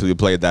they actually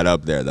played that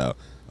up there though.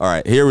 All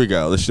right, here we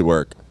go. This should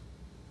work.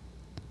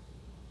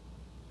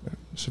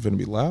 Should finna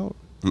be loud.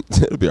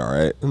 It'll be all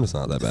right. It's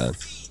not that bad,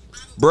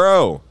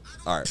 bro.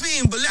 All right.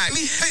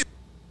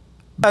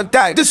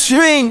 The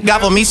string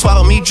gobble me,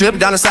 swallow me, drip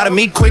down inside of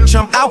me, quick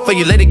jump out for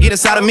you, let it get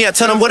inside of me. I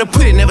tell them where to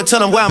put it, never tell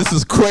them where I'm. This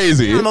is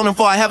crazy. I'm on them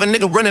for I have a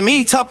nigga running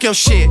me, talk your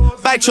shit,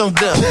 bite your lip,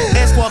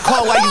 ask for a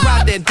call while you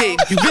ride that dick.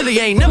 You really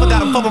ain't never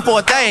got him fucking for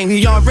a thing.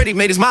 He already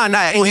made his mind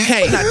out.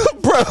 Hey,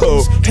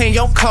 bro, hang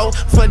your coat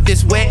for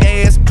this wet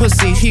ass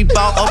pussy. He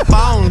bought a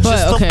phone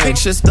just for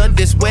pictures of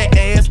this wet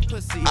ass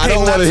pussy. I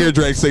don't want to hear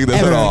Drake sing this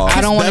at all.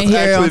 I don't want to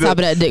hear on top of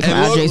that dick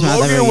from Drake's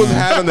mouth. Logan was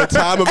having the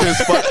time of his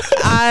fuck.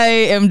 I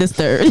am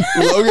disturbed.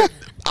 Logan,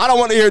 I don't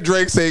want to hear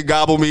Drake say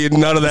 "gobble me,"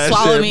 none of that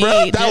Swallow shit, me,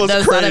 bro. That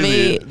was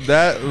crazy.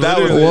 That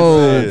was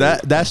whoa.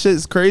 That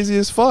shit's crazy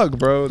as fuck,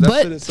 bro.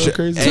 That shit is so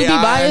crazy. To be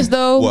biased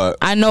though, what?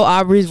 I know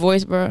Aubrey's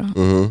voice, bro.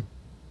 Mm-hmm.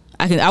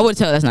 I would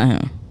tell that's not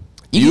him.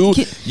 You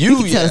can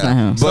tell it's not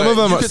him. Some of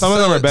them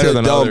are better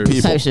than others.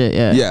 People. Type shit,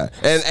 yeah. Yeah,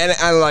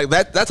 and like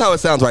that's how it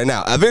sounds right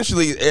now.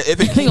 Eventually, if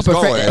it keeps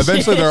going,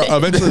 eventually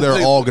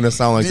they're all gonna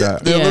sound like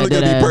that. They're really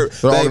gonna be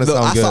perfect. They're all gonna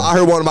sound good. I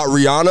heard one about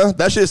Rihanna.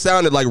 That shit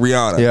sounded like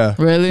Rihanna. Yeah,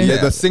 really. Yeah,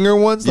 the singer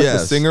ones, the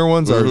singer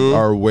ones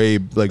are way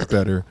like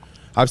better.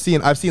 I've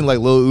seen like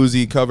Lil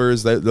Uzi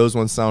covers. Those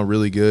ones sound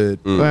really good.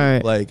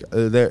 Right. Like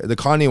the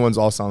Kanye ones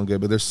all sound good,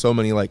 but there's so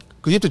many like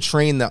because you have to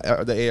train the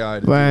AI.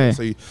 To do it.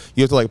 So you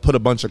have to like put a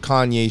bunch of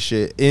Kanye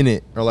shit in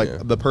it, or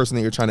like the person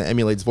that you're trying to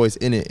emulate's voice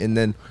in it, and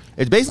then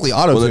it's basically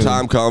auto. When the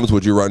time comes,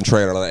 would you run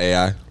train on the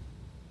AI?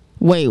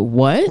 Wait,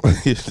 what?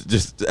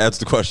 Just answer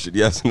the question.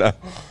 Yes or no?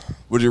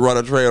 Would you run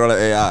a train on an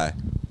AI?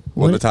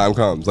 When the time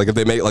comes, like if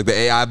they make like the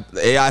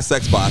AI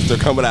sex bots, they're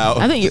coming out.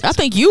 I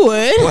think you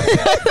would.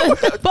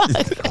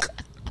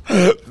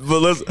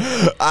 But listen,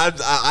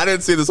 I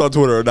didn't see this on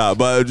Twitter or not,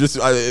 but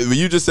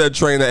you just said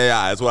train the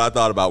AI. That's what I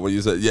thought about when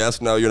you said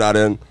yes, no, you're not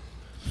in.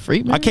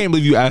 I can't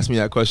believe you asked me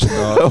that question,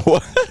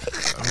 dog.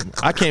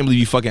 I can't believe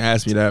you fucking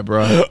asked me that,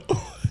 bro.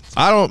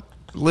 I don't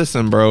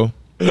listen, bro.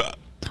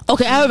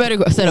 Okay, I have a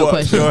better setup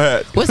question. Go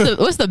ahead.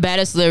 What's the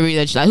baddest celebrity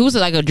that you like? Who's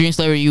like a dream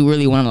celebrity you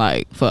really want to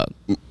like fuck?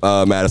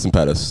 Madison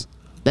Pettis.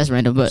 That's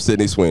random, but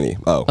Sydney Sweeney.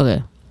 Oh,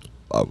 okay.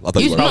 I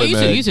thought you wanted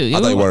you too. I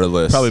thought you wanted a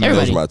list. Probably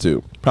those are my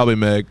two. Probably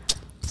Meg.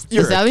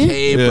 You're a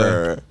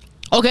caper.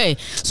 Yeah. Okay,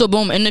 so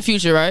boom, in the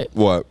future, right?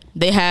 What?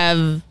 They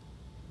have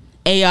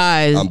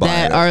AIs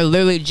that are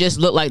literally just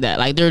look like that.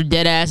 Like they're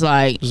dead ass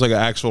like just like an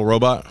actual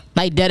robot.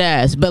 Like dead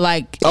ass. But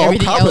like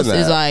everything else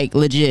is like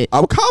legit.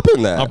 I'm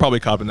copping that. I'm probably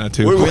copping that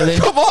too. Really?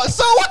 Come on,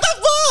 so what the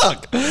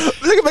fuck?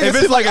 If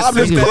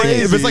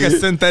it's like a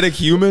synthetic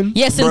human.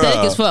 Yeah,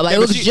 synthetic as fuck. Like it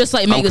looks just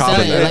like make it sound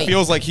like it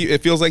feels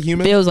like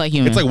human. Feels like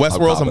human. It's like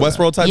Westworld and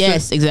Westworld type shit.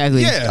 Yes,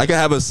 exactly. Yeah. I can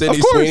have a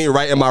Sydney Sweeney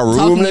right in my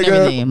room,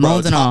 nigga.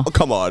 Moans and all.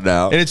 Come on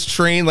now. And it's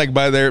trained like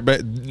by their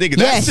nigga,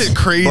 that shit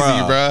crazy,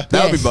 bro.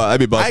 That'd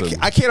be busting.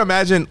 I can't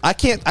imagine. I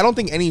don't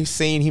think any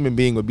sane human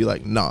being would be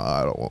like, nah,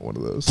 I don't want one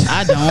of those.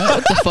 I don't.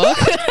 What the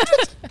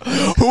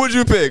fuck? Who would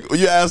you pick?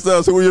 You asked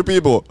us. Who are your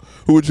people?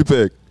 Who would you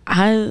pick?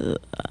 I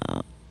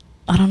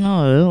don't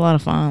know. There's a lot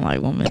of fun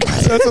like women.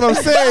 That's what I'm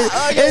saying.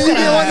 And you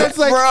get one that's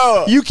like,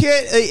 bro, you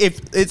can't. If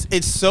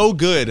it's so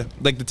good,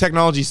 like the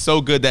technology's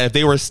so good that if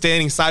they were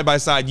standing side by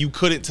side, you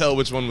couldn't tell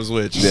which one was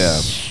which. Yeah.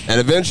 And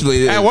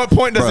eventually, at what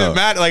point does it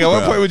matter? Like at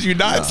what point would you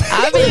not?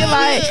 I mean,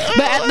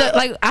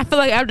 like, I feel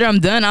like after I'm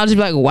done, I'll just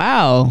be like,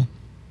 wow,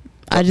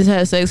 I just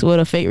had sex with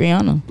a fake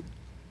Rihanna.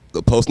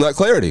 The post-nut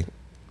clarity.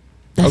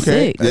 That's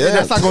sick.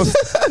 Yeah. That's not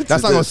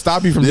gonna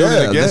stop you from doing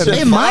it again.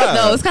 It might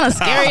though. It's kind of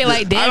scary.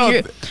 Like damn,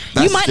 you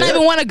might not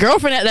even want a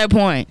girlfriend at that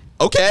point.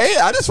 Okay,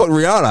 I just want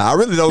Rihanna. I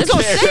really don't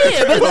care.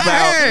 It, but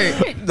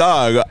it's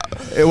about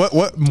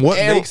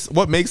her.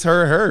 What makes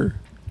her her?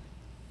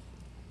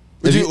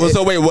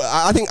 So wait,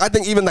 I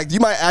think even like you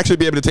might actually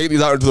be able to take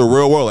these out into the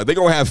real world. Like they're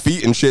gonna have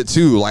feet and shit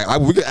too.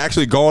 Like we could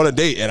actually go on a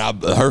date and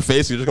her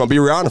face is just gonna be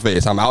Rihanna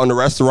face. I'm out in the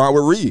restaurant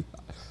with Ree.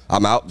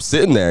 I'm out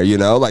sitting there, you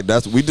know, like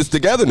we just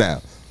together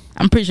now.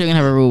 I'm pretty sure you're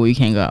gonna have a rule where you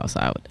can't go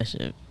outside with that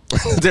shit.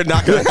 They're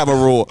not gonna have a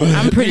rule.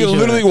 I'm pretty you sure.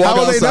 Literally walk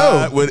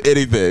outside with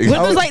anything. What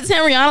if there's like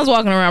 10 Rihanna's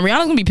walking around?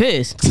 Rihanna's gonna be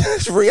pissed.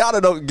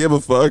 Rihanna don't give a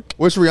fuck.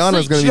 Which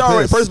Rihanna's gonna be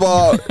pissed? First of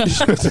all,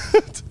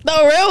 the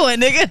real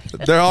one,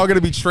 nigga. They're all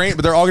gonna be trained,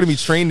 but they're all gonna be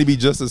trained to be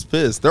just as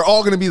pissed. They're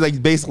all gonna be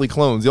like basically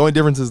clones. The only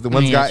difference is the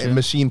one's got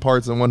machine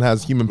parts and one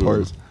has human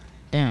parts.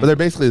 Damn. But they're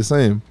basically the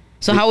same.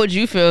 So how would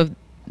you feel if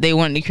they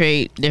wanted to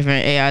create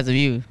different AIs of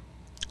you?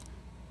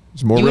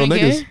 There's more real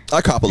niggas.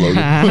 I cop a Logan.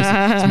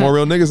 There's more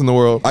real niggas in the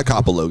world. I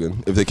cop a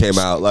Logan if they came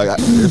out. Like,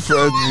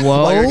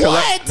 whoa, like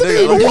what?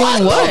 Doing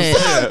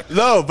what?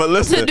 No, but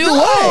listen. To do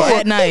what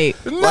at night?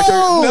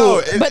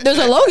 No. But there's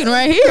a Logan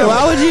right here.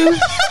 Why would you?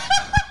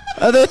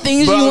 Are there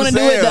things you want to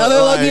do with the other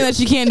Logan that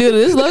you can't do to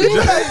this Logan?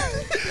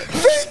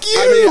 Thank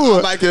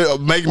you. I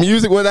could make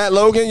music with that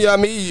Logan. You know what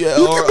I mean? You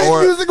can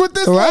make music with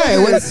this. Right.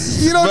 Logan.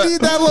 You don't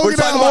need that Logan. We're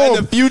talking about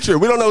in the future.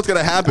 We don't know what's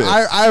gonna happen.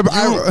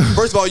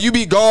 First of all, you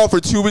be gone for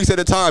 2 weeks at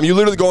a time. You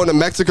literally going to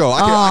Mexico.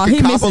 I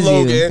can cop a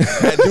Logan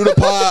and do the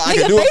pod. I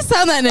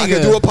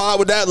can do a pod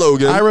with that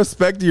Logan. I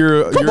respect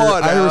your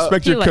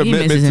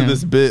commitment to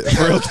this bit,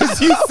 bro.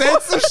 Because you said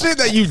some shit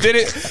that you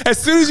didn't. As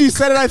soon as you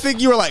said it, I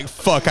think you were like,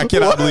 "Fuck, I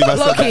cannot believe I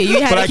said that."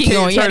 You had to keep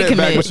going. You had to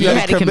commit. But you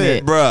had to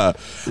commit, bruh.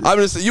 I'm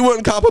just. You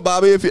wouldn't cop a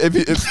Bobby if you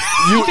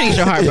finish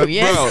your heart, bro.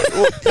 Yes.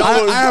 Bro,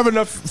 I have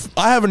enough.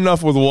 I have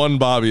enough with one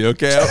Bobby.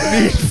 Okay, I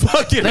don't need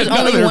fucking. There's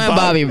only one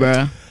Bobby,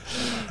 bro.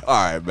 All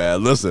right,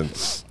 man. Listen.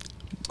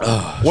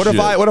 What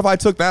if I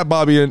took that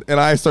Bobby and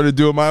I started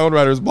doing my own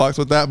writer's blocks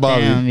with that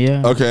Bobby? Damn,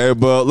 yeah. Okay,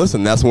 but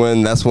listen, that's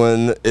when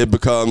it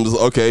becomes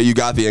okay. You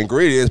got the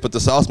ingredients, but the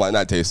sauce might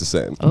not taste the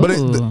same. Ooh.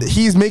 But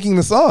he's making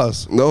the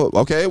sauce. No,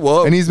 okay,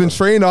 well, and he's been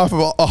trained off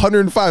of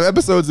 105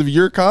 episodes of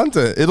your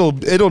content.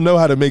 It'll know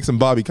how to make some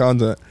Bobby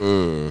content.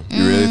 You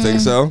really think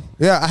so?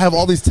 Yeah, I have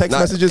all these text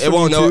messages. It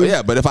won't know.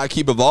 Yeah, but if I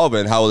keep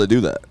evolving, how will it do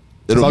that?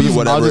 It'll be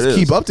whatever I'll just it is.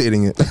 keep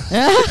updating it.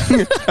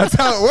 That's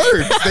how it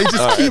works. They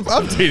just keep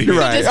updating it.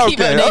 Right. Just keep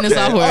updating the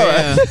software.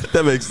 Right. Yeah.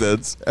 That makes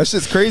sense. That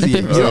shit's crazy.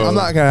 I'm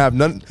not gonna have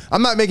none.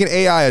 I'm not making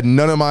AI at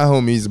none of my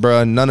homies,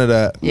 bro. None of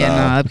that.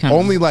 Yeah, no.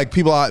 Only like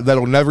people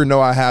that'll never know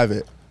I have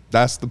it.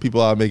 That's the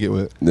people I'll make it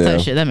with. Yeah. Oh,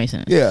 shit, that makes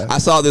sense. Yeah. I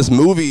saw this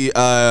movie.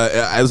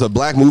 It was a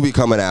black movie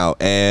coming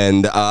out,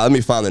 and let me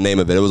find the name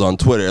of it. It was on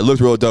Twitter. It looked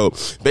real dope.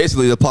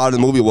 Basically, the plot of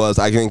the movie was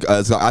I think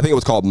it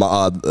was called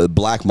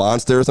Black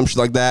Monster or some shit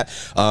like that.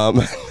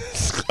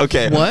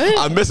 Okay, what?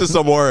 I'm missing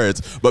some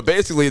words, but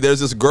basically, there's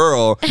this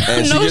girl,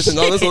 and she gets to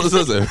know this.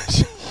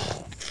 Listen.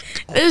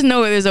 There's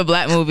no way there's a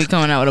black movie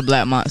coming out with a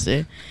black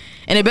monster.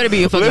 And it better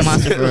be a fucking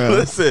monster, bro.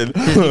 Listen,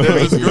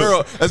 this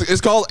girl,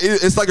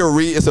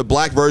 it's a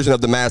black version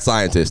of the Mad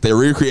Scientist. They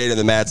recreated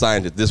the Mad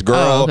Scientist. This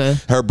girl,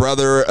 her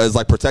brother is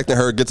like protecting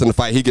her, gets in a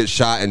fight, he gets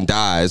shot and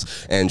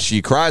dies, and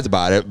she cries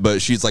about it,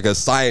 but she's like a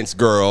science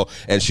girl,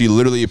 and she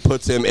literally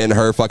puts him in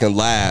her fucking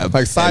lab.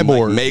 Like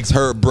Cyborg. And, makes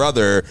her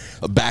brother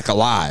back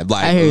alive.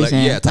 I hear you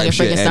saying. Yeah, type like a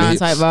shit. Frankenstein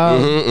type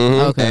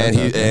vibe?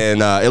 Okay.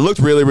 And it looked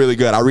really, really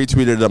good. I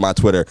retweeted it on my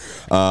Twitter.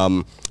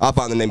 I'll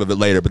find the name of it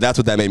later, but that's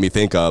what that made me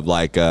think of,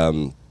 like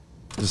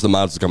just the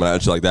monsters coming out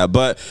and shit like that.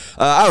 But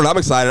I don't know, I'm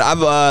excited.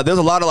 There's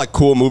a lot of like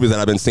cool movies that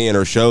I've been seeing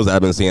or shows that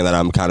I've been seeing that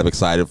I'm kind of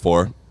excited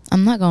for.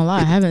 I'm not gonna lie,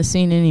 I haven't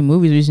seen any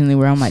movies recently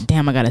where I'm like,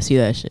 damn, I gotta see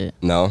that shit.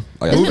 No,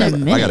 I It's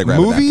gotta grab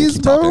movies, it back and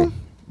keep bro. talking.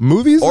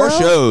 Movies Or now?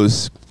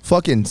 shows.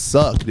 Fucking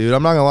suck, dude.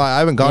 I'm not gonna lie. I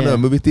haven't gone to a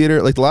movie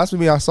theater. Like the last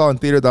movie I saw in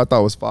theater that I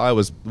thought was fire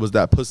was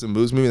that Puss in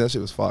Boots movie. That shit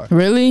was fire.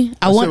 Really?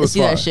 I want to was see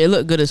fire. that shit. It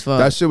looked good as fuck.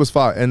 That shit was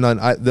fire. And then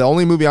the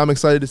only movie I'm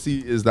excited to see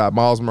is that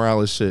Miles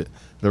Morales shit.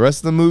 The rest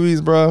of the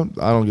movies, bro,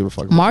 I don't give a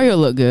fuck about. Mario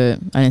looked good.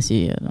 I didn't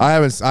see it yet.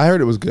 I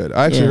heard it was good.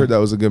 I actually heard that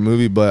was a good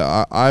movie,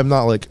 but I'm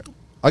not like,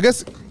 I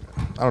guess,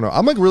 I don't know.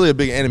 I'm like really a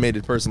big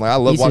animated person. Like I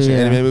love watching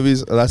animated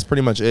movies. That's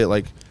pretty much it.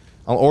 Like,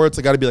 or it's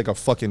got to be like a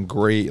fucking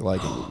great,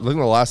 like, looking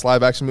at the last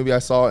live action movie I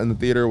saw in the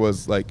theater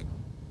was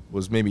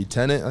maybe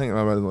Tenet. I think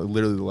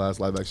literally the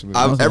last live action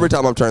movie. Every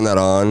time I've turned that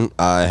on,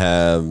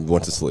 I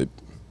went to sleep.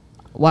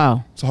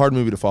 Wow. It's a hard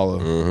movie to follow.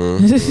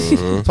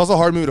 It's also a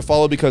hard movie to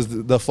follow because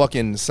the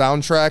fucking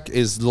soundtrack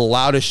is the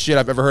loudest shit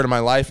I've ever heard in my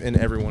life, and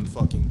everyone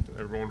fucking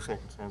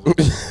sounds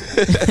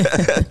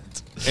like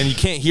and you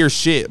can't hear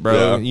shit, bro.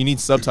 Yeah. You need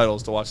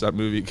subtitles to watch that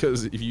movie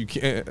because if you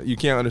can't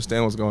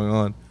understand what's going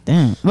on.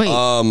 Damn. Wait.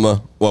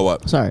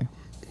 What? Sorry.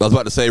 I was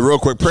about to say real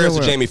quick, prayers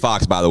to Jamie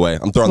Foxx, by the way.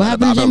 I'm throwing What that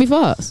happened to Jamie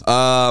Foxx?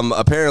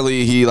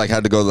 Apparently he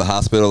had to go to the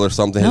hospital or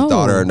something. His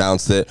daughter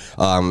announced it.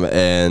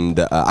 And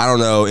I don't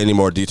know any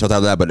more details out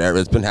of that, but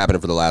it's been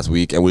happening for the last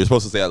week. And we were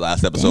supposed to say that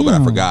last episode, but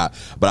I forgot.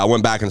 But I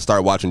went back and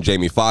started watching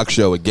Jamie Foxx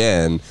show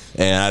again,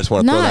 and I just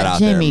want to throw that out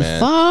there, man. Jamie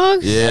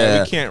Foxx?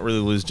 Yeah. We can't really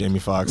lose Jamie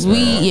Foxx. How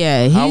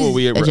will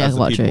we a as jack of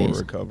a all people trades.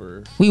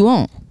 recover? We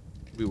won't.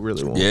 We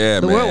really won't. Yeah,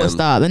 The man. world will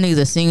stop. That nigga's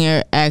a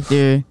singer,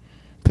 actor,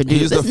 producer.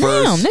 He's the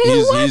first. Damn,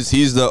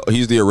 nigga,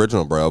 He's the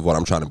original, bro, of what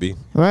I'm trying to be.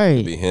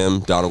 Right. Be him,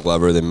 Donald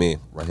Glover, then me,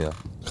 right here.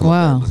 Come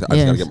Wow. on, I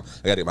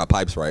just gotta get my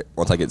pipes right.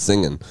 Once I get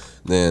singing,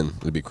 then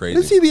it'd be crazy.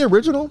 Is he the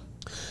original?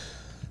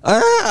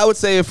 I would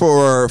say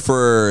for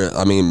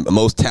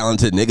most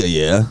talented nigga,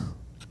 yeah.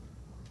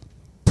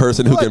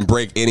 Person who can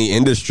break any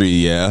industry,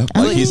 yeah.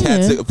 Like he's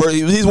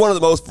one of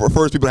the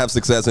first people to have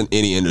success in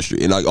any industry,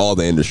 in like all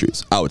the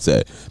industries. I would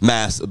say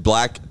mass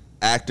black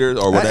actors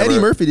or whatever. Eddie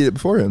Murphy did it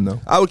before him,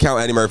 though. I would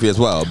count Eddie Murphy as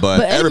well,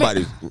 but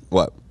everybody.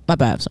 What? My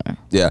bad, sorry.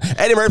 Yeah,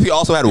 Eddie Murphy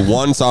also had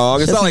one song.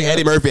 It's not like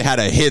Eddie Murphy had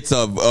a hits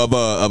of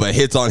a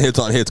hits on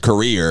hits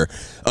career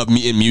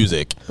in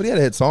music. But he had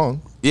a hit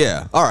song.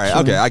 Yeah. All right.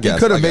 Okay. I guess he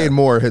could have made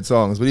more hit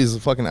songs, but he's a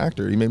fucking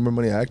actor. He made more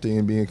money acting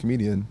and being a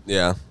comedian.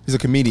 Yeah. He's a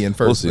comedian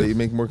first. We'll But he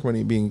make more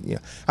money being. Yeah.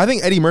 I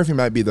think Eddie Murphy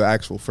might be the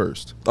actual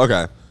first.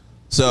 Okay.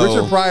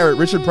 So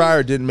Richard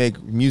Pryor didn't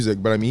make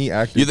music, but I mean he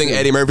acted. You think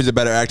Eddie Murphy's a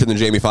better actor than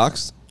Jamie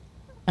Foxx?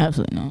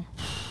 Absolutely no.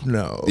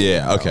 No.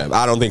 Yeah, okay.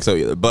 I don't think so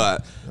either.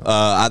 But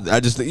I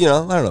just, I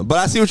don't know. But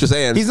I see what you're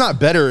saying. He's not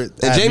better.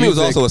 And Jamie was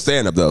also a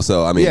stand-up though,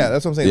 so I mean. Yeah,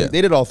 that's what I'm saying. Yeah.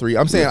 They did all three.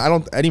 I'm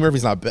saying Eddie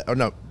Murphy's not better.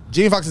 No,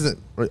 Jamie Foxx isn't.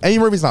 Eddie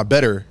Murphy's not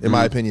better in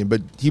my opinion, but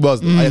he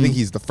was. I think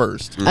he's the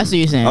first. I see what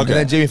you're saying. Okay. And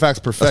then Jamie Foxx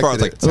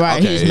perfected it.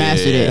 Right, he's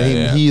mastered it.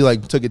 And he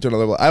like took it to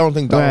another level. I don't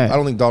think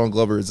Donald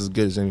Glover is as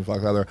good as Jamie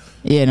Foxx either.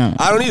 Yeah, no.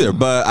 I don't either,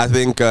 but I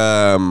think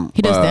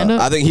he does stand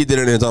up. I think he did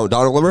it in his own.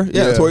 Donald Glover,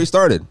 yeah, that's where he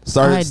started.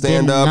 Started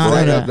stand up,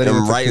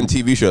 and writing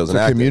TV shows and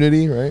acting.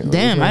 Community, right?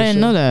 Damn, I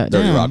didn't know that.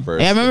 30 Rock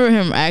first. Yeah, I remember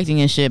him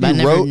acting and shit. But I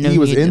never knew he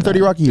was in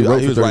 30 Rock. He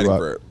wrote he was for 30 writing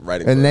Rock. for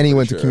it, And then he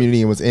went to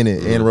Community and was in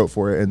it and wrote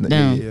for it. And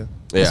Damn.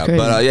 Yeah, crazy.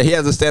 but he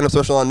has a stand-up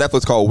special on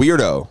Netflix called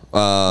Weirdo.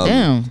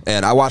 Damn.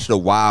 And I watched it a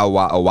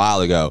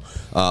while ago.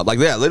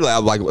 Literally, I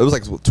was like, it was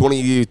like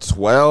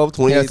 2012,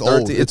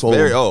 2013. It's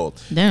very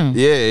old. Damn.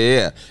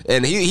 Yeah.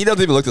 And he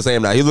doesn't even look the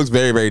same now. He looks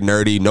very, very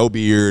nerdy, no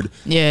beard.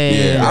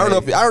 Yeah. I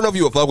don't know if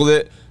you would fuck with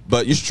it,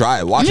 but you should try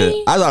it. Watch it.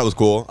 I thought it was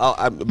cool.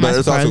 But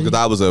it's also because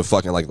I was a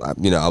fucking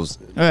I was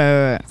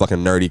right. fucking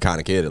nerdy kind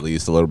of kid, at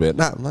least a little bit.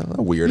 Not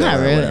weird. Not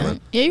really. Whatever.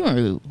 Yeah, you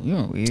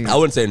weren't weird. I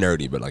wouldn't say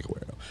nerdy, but like a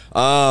weirdo.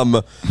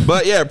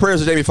 But yeah,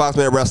 prayers to Jamie Foxx,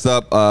 man. Rest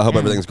up. Hope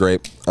everything's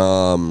great. I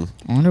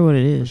wonder what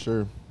it is. For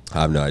sure.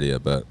 I have no idea,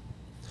 but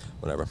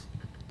whatever.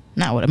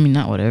 Not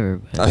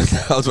whatever. But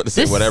I was about to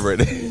say whatever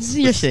it is.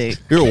 You're sick.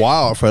 You're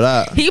wild for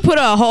that. He put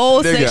a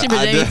whole Nigga, section for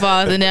Jamie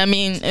Foxx, and I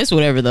mean, it's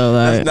whatever though.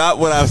 Like, That's not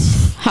what I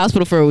was.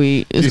 hospital for a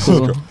week. It's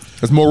cool.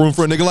 There's more room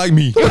for a nigga like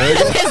me.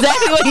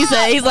 Exactly what he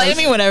said. He's like, I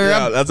mean, whatever.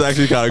 Yeah, that's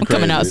actually kind of crazy.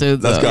 coming out soon,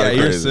 That's so. kind of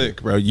You're crazy.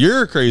 sick, bro.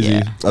 You're crazy.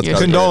 Yeah. That's kinda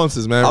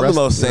Condolences, man. I'm the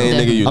most sane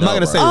nigga you know. I'm not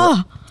gonna say.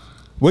 Oh,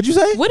 What'd you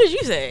say? what did you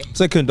say?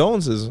 Say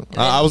condolences.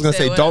 I was gonna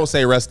say what? don't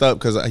say rest up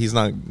because he's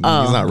not. He's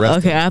not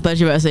resting. Okay, I thought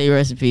you were about to say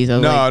rest in peace. I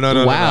was like,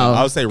 No. Wow.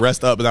 I would say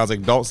rest up, but I was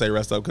like, don't say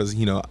rest up because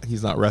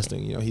he's not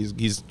resting.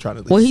 He's trying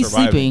to. Well, he's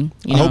surviving.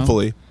 sleeping.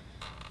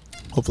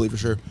 Hopefully for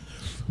sure.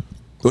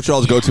 What's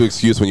y'all's go-to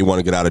excuse when you want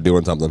to get out of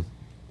doing something?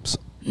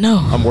 No.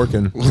 I'm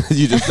working.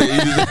 you just say.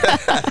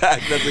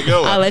 That's a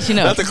good one. I'll let you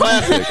know. That's a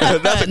classic.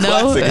 That's a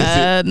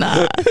classic.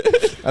 Nah.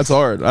 That's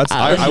hard.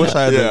 I wish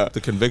I had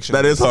the conviction.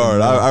 That is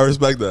hard. I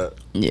respect that.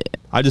 Yeah.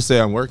 I just say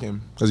I'm working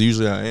because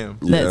usually I am.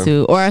 Yeah. That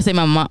too. Or I say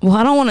my mom. Well,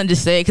 I don't want to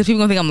just say it because people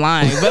gonna think I'm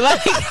lying. But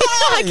like,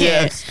 I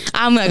can't.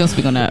 I'm not gonna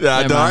speak on that.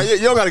 Yeah, Never mind. you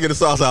don't gotta get the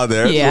sauce out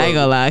there. Yeah, I ain't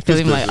gonna lie. Because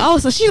I'm like, oh,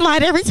 so she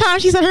lied every time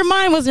she said her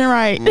mind wasn't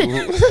right.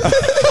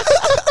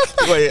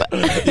 Wait,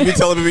 you be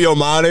telling me your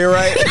mind ain't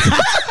right?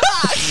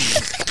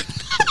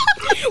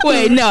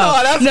 Wait, no.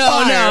 Oh, that's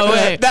fire. No,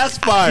 wait. That's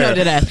fire. No,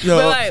 did I? No.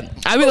 But like,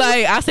 I be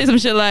like, I say some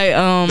shit like,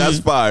 That's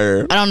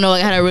fire. I don't know,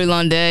 like I had a really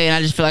long day and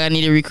I just feel like I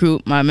need to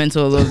recruit my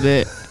mental a little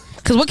bit.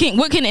 Cause what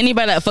can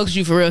anybody that fucks with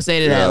you for real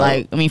say to that?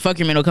 Like, I mean, fuck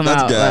your mental come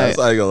That's out. gas.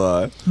 Like, I ain't gonna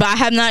lie. but I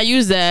have not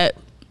used that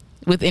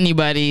with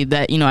anybody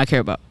that I care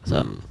about.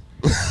 So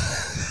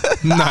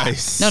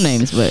Nice. no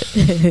names, but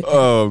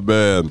Oh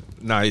man.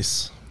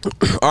 Nice.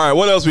 All right,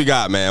 what else we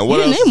got, man? What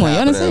You else? didn't name one. You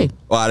happening? didn't say.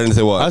 Well, I didn't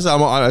say what.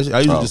 I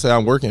usually just say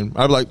I'm working.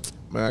 I'd be like,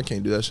 man, I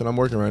can't do that shit. I'm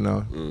working right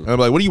now. And I'm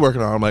like, what are you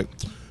working on? I'm like,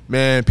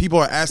 man, people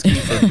are asking me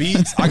for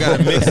beats. I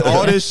gotta mix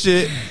all this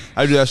shit.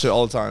 I do that shit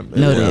all the time.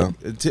 No,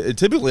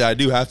 Typically, I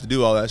do have to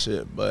do all that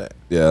shit, but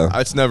Yeah.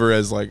 it's never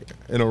as like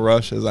in a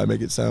rush as I make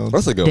it sound.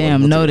 That's a good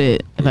damn, one.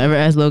 noted. If I ever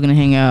ask Logan to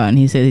hang out and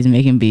he says he's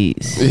making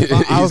beats, It's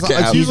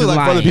usually like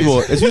for other lying. people.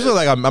 It's usually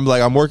like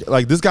I'm working.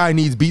 Like this guy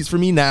needs beats for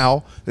me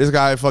now. This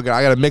guy I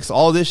gotta mix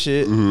all this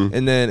shit,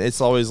 and then it's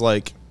always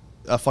like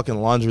a fucking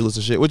laundry list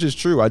of shit, which is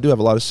true. I do have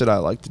a lot of shit I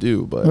like to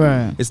do, but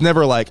Right. it's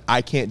never like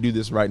I can't do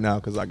this right now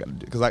because I gotta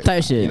do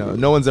Type shit.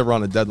 no one's ever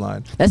on a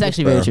deadline. that's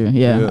actually very true.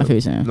 Yeah, I feel what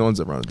you're saying. No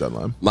one's ever on a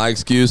deadline. My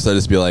excuse, I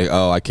just be like,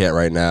 oh, I can't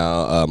right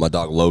now. My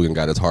dog Logan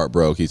got his heart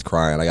broke. He's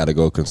crying. I got to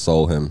go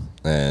console him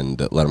and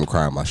let him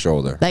cry on my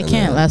shoulder. That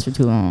can't last for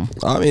too long.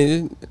 I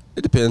mean,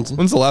 it depends.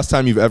 When's the last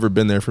time you've ever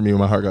been there for me when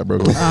my heart got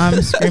broken? I'm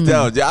screaming.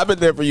 No, I've been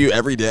there for you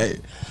every day.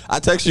 I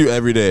text you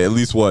every day, at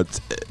least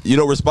once. You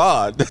don't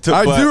respond.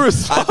 I but do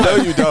respond. I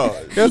know you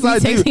don't. Yes, I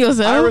text do.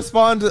 yourself? I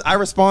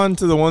respond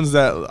to the ones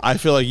that I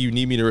feel like you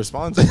need me to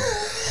respond to.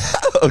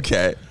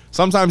 Okay.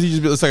 Sometimes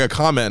it's like a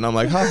comment, and I'm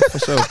like, huh, for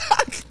sure.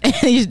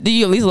 Do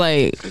you at least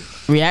like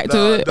react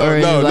to it, or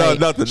is it, like,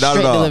 nothing, not straight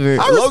at all. delivered?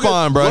 I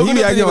respond, bro. He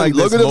be acting like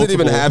this Logan doesn't even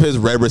multiple- have his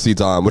red receipts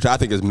on, which I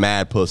think is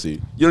mad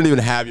pussy. You don't even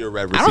have your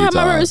red receipts I don't have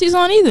my red receipts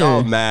on either.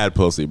 Oh, mad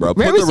pussy, bro.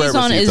 Red Put the receipts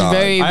on is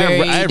very, I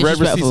very have red receipts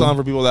disrespectful. on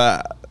for people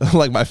that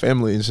like my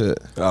family and shit.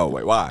 Oh,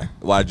 wait, why?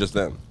 Why just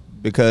them?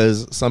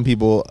 Because some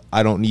people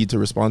I don't need to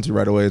respond to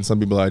right away, and some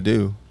people I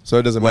do. So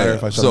it doesn't matter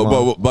if I shut them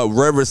off. but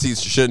red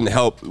receipts shouldn't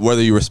help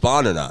whether you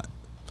respond or not.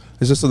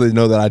 It's just so they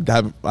know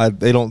that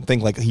they don't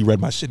think like he read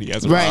my shit. He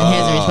hasn't. Right, he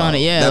hasn't responded.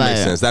 Yeah, That like, makes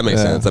sense. That makes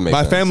sense. That makes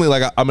my sense. family,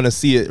 like I'm gonna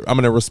see it. I'm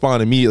gonna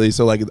respond immediately,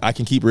 so like I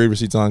can keep red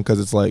receipts on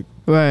because it's like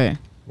Right.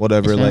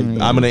 whatever. Your Like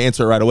family. I'm gonna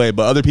answer it right away.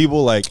 But other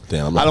people, like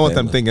Damn, I'm I not don't want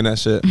them family. thinking that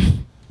shit.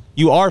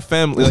 You are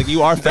family, like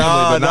you are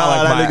family, but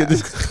not like my.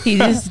 He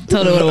just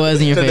told her what it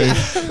was in your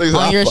face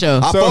on your show.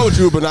 I fold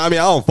you, but I mean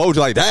I don't fold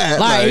you like that.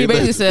 Like he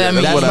basically said, I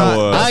mean, that's what that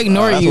was. I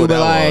ignore you, but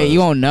like you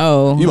won't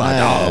know. You like,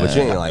 no, but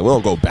you ain't like we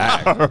don't go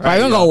back. Right,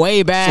 we don't go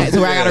way back to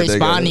where I gotta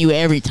respond to you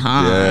every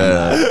time.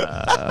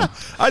 Yeah.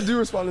 I do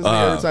respond to this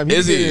every time.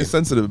 He's getting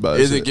sensitive about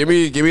it. Izzy, give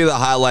me the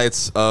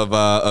highlights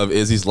of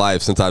Izzy's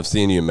life since I've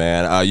seen you,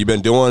 man. You've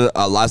been doing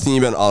a lot. I've seen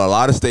you been on a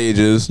lot of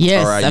stages.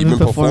 Yes, all right. I've You've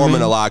been performing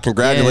performing a lot.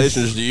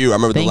 Congratulations to you. I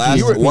remember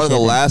one of the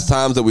last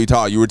times that we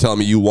talked, you were telling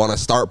me you want to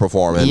start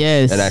performing.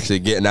 Yes. And actually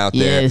getting out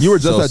there. You were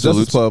just at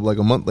Justice Club like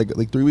a month,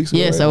 like 3 weeks ago.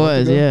 Yes, right? I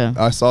was. Yeah,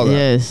 I saw that.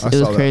 Yes, it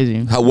was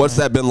crazy. What's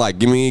that been like?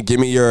 Give me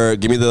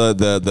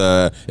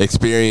the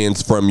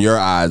experience from your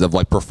eyes of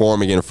like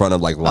performing in front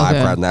of like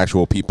live crowd and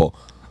actual people.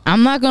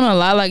 I'm not gonna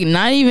lie, like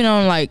not even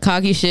on like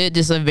cocky shit,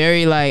 just a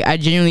very like I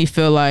genuinely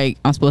feel like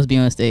I'm supposed to be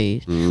on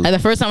stage. Like the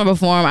first time I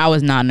performed, I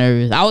was not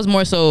nervous. I was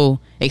more so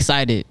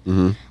excited.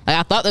 Like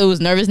I thought there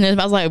was nervousness,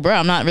 but I was like, bro,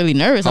 I'm not really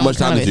nervous. How much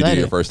time did you do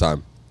your first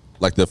time?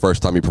 Like the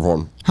first time you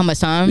performed? How much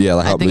time? Yeah,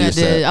 like I think I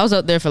did. I was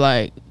up there for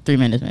like 3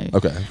 minutes maybe.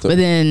 Okay. But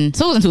then,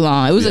 so it wasn't too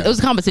long. It was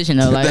a competition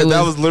though. Like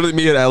that was literally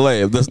me in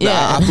LA.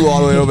 I flew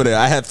all the way over there.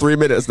 I had 3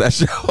 minutes that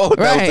show. That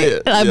right. was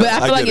it. Like, but I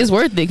feel like it's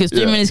worth it because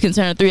 3 minutes can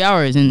turn 3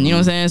 hours, and you know what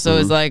I'm saying. So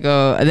it's like,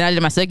 and then I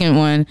did my second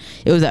one.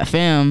 It was at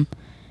FAM.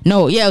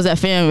 No, yeah, it was at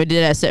FAM. We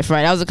did that set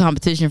Friday. That was a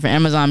competition for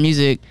Amazon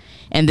Music.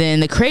 And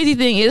then the crazy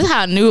thing is how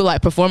I knew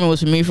like performing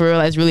was for me for real.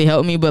 Like, it's really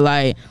helped me. But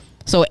like,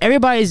 so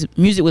everybody's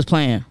music was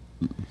playing.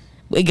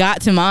 It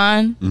got to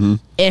mine,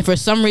 and for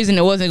some reason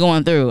it wasn't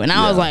going through. And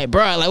I was like,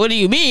 bro, like, what do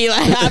you mean?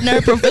 Like, I've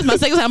never it's my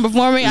second time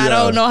performing. I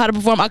don't know how to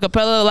perform a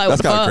cappella. Like,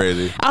 that's kind of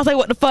crazy. I was like,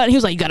 what the fuck? And he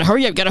was like, you gotta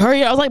hurry up, you gotta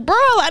hurry up. I was like, bro,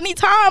 like, I need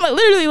time. Like,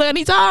 literally, like, I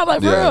need time.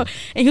 Like, for real.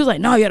 And he was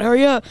like, no, you gotta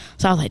hurry up.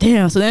 So I was like,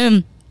 damn. So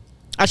then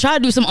I tried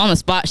to do some on the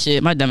spot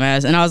shit, my dumb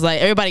ass, and I was like,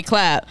 everybody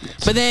clap.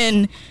 But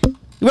then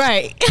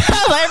right.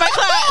 Everybody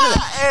clap.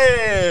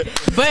 Hey,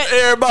 but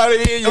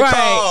everybody in your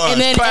car.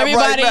 And then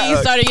everybody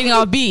started getting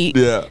off beat.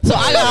 Yeah. So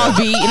I got off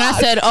beat and I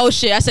said, oh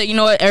shit. I said, you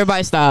know what?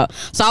 Everybody stop.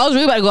 So I was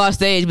really about to go off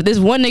stage, but this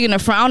one nigga in the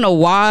front, I don't know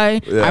why.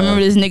 I remember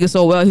this nigga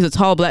so well. He's a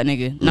tall black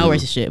nigga. No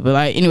racist shit. But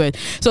like, anyway.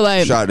 So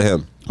like. Shout out to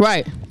him.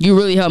 Right. You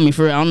really helped me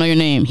for real. I don't know your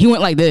name. He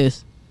went like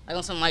this. Like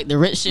on some like the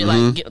rich shit,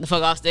 like get the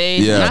fuck off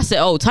stage. Yeah. And I said,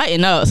 oh,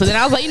 tighten up. So then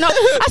I was like,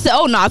 I said,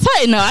 oh, nah,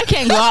 tighten up. I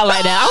can't go out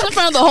like that. I was in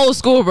front of the whole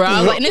school, bro. I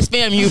was like, and this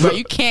FAMU, bro.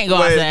 You can't go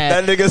outside.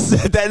 That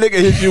nigga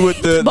hit you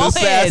with the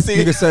sassy.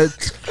 Nigga said,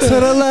 to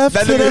the left,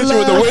 that nigga hit you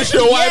with the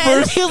windshield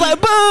wipers. He was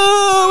like,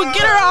 boo,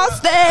 get her off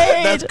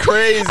stage. That's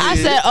crazy. I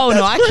said, oh,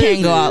 no, I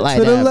can't go out like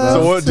that,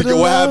 bro. So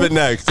what happened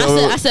next?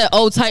 I said,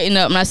 oh, tighten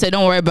up. And I said,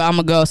 don't worry about it, I'm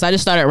going to go. So I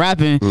just started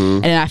rapping.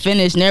 And then I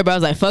finished, and everybody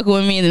was like, fucking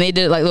with me. And then they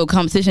did like little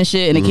competition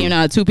shit, and it came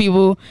down to 2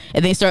 people,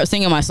 and they started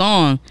singing my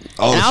song.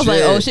 And I was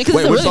like, oh shit,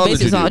 because it's a really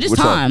basic song. Just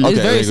time. It's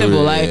very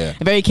simple, like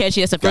very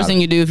catchy. That's the first thing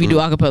you do if you do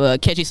acapella, a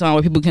catchy song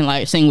where people can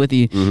like sing with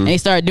you. And they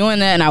started doing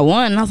that, and I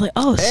won. And I was like,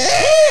 oh shit!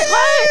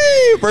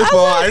 Like, first of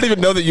all, I didn't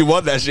even know that you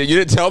won that shit. You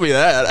didn't tell me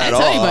that at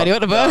all. I didn't tell anybody what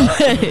the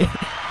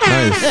fuck.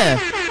 Nice.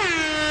 Yeah.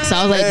 So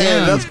I was like,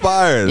 damn. That's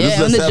fire. Yeah, this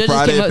is a set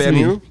Friday at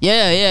FAMU?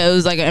 Yeah. It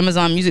was like an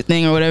Amazon Music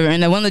thing or whatever.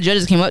 And then one of the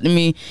judges came up to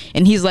me,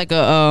 and he's like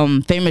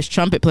a famous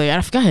trumpet player.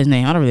 I forgot his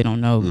name. I really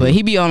don't know. But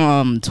he be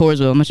on tours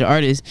with a bunch of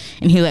artists.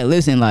 And he like,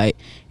 listen, like,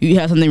 you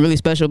have something really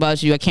special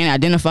about you. I can't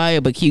identify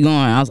it, but keep going.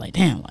 I was like,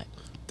 damn, like.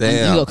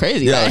 Damn. You go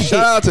crazy. Yeah, like.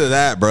 shout out to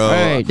that, bro.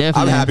 Right,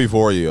 definitely. I'm happy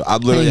for you.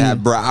 I'm literally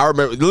happy, bro. I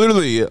remember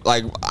literally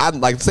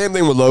like same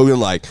thing with Logan.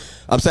 Like,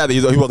 I'm sad that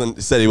he said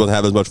he wasn't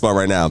having as much fun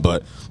right now,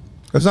 but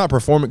it's not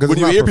performing because it's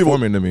not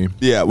performing to me.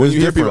 Yeah, when you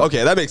hear people,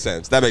 okay, that makes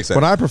sense.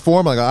 When I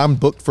perform, like I'm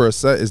booked for a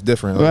set, it's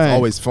different. Like, it's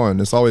always fun.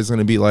 It's always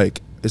gonna be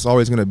like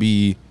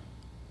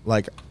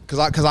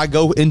because I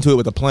go into it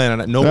with a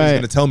plan, and nobody's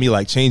gonna tell me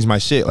like change my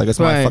shit. Like it's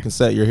my fucking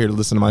set. You're here to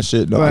listen to my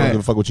shit. No, I don't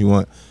give a fuck what you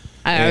want.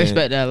 I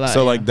respect that a lot.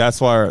 So like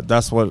that's why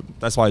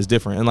it's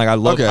different. And like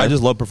I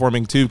just love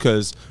performing too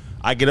because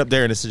I get up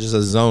there and it's just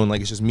a zone.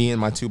 Like it's just me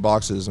and my 2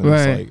 boxes, and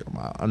it's like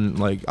I'm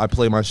like I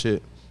play my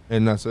shit.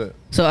 And that's it.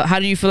 So how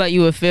do you feel like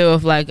you would feel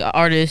if like an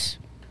artist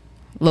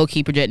low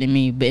key projecting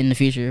me but in the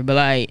future? But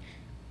like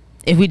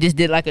if we just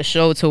did like a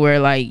show to where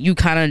like you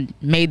kind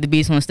of made the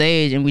beats on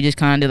stage and we just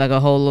kind of did like a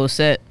whole little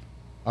set.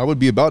 I would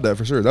be about that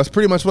for sure. That's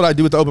pretty much what I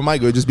do with the open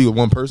mic. It would just be with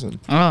one person.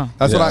 Oh.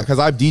 That's what because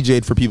I've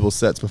DJ'd for people's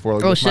sets before,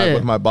 like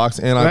with my box,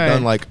 and I've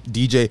done like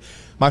DJ.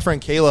 My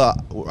friend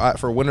Kayla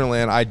for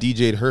Winterland, I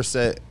DJ'd her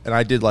set, and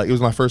I did like it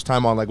was my first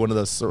time on like one of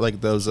those like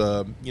those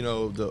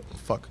the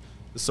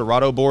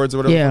Serato boards or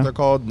whatever they're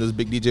called. Those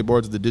big DJ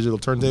boards with the digital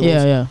turntables.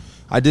 Yeah.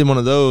 I did one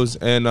of those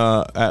and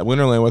at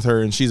Winterland with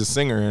her, and she's a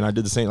singer, and I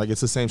did the same. Like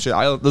it's the same shit.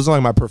 Those are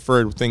like my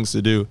preferred things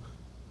to do.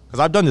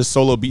 Because I've done just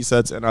solo beat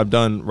sets and I've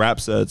done rap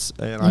sets,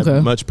 and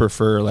I much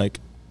prefer like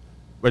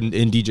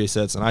in DJ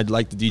sets, and I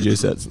like the DJ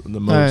sets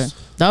the most.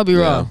 Right. That would be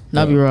raw.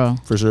 That would be raw.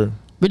 For sure.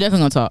 We're definitely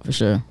going to talk for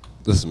sure.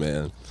 Listen,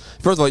 man.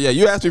 First of all,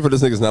 you asked me for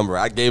this nigga's number.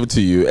 I gave it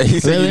to you. And he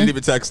said you didn't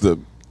even text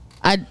him.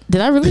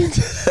 Did I really?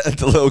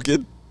 The little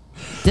kid.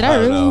 Did I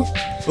really? Know.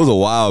 It was a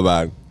while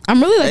back.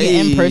 I'm really like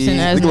an in-person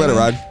ass. You can let it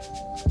ride.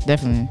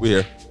 Definitely. We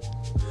here.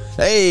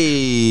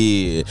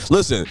 Hey,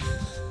 listen.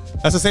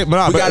 That's the same. We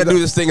got to do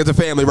this thing as a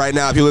family right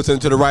now. If you're listening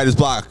to the Writer's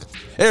Block,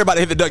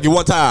 everybody hit the Dougie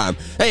one time.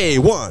 Hey,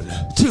 1,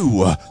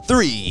 2,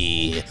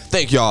 3.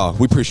 Thank y'all.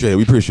 We appreciate it.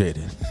 We appreciate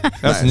it.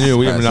 That's new.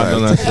 We have not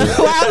done that shit.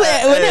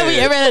 When have we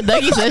ever had a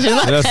Dougie session?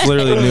 That's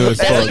literally new as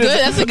fuck.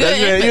 That's a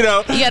good. You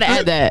know, you gotta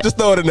add that. Just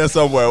throw it in there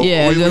somewhere.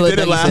 Yeah, we did it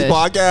Dougie last session.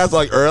 podcast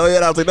like earlier,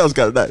 and I was like, that was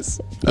kind of nice.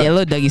 Yeah, a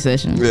little Dougie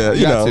session. Yeah,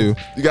 you know,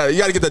 you got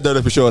to get that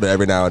done for sure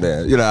every now and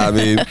then. You know what I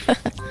mean?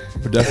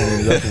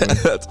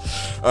 Definitely.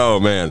 Oh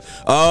man.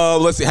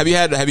 Let's see. Have you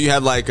had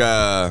like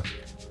man,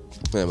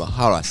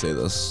 how do I say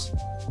this?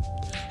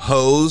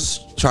 Hoes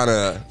trying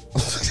to.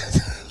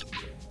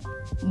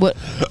 What?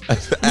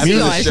 She going.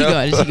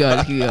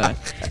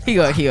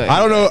 I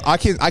don't know. I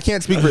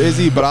can't speak for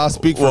Izzy, but I'll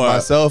speak for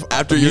myself.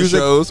 After your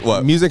shows,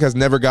 what? Music has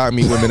never gotten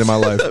me women in my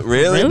life.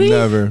 Really?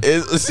 Never.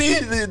 See,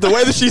 the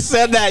way that she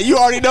said that, you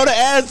already know the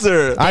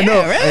answer. I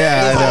know. Really?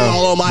 Yeah, I know.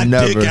 All on my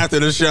dick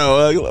after the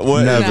show.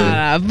 What? Never.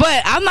 Nah,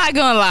 but I'm not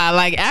gonna lie.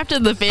 Like after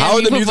the family How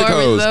are the music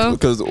performance, hoes? though.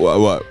 Because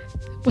what?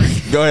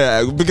 Go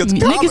ahead. Because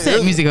Nigga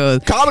said music hoes.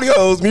 Comedy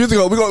hoes, music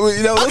hoes. We go.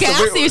 You know. Okay, I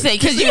see what you're saying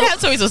because you have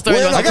stories of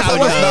stories Wait, about I guess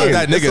comedy I was hoes.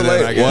 That nigga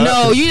then, I guess.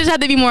 No, you just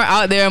have to be more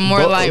out there,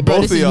 more like,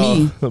 bro, this is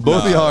me.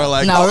 Both of y'all are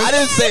like, No, I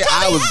didn't say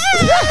I was.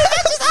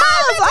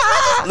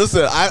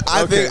 Listen,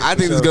 I think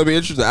this is gonna be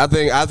interesting. I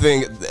think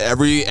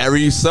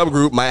every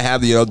subgroup might have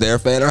their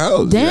fan or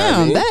hoes. Damn, you know what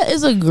I mean? that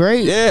is a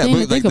great thing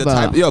to think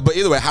about. But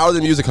either way, how are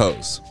the music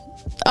hoes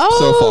Oh,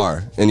 so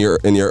far in your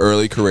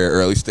early career,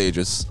 early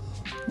stages?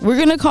 we're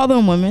gonna call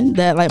them women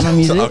that like my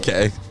music.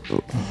 Okay. You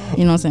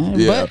know what I'm saying?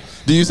 Yeah. But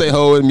Do you say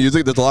hoe in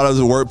music? There's a lot of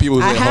those word people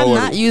who I say have hoe.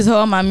 not used hoe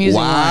on my music.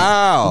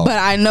 Wow. Line, but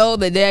I know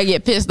the day I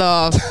get pissed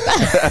off,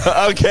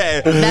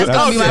 Okay. that's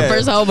gonna be my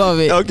first hoe of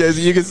it. Okay, so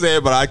you can say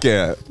it, but I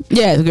can't.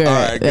 Yeah, it's great. All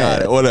right,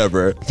 got it.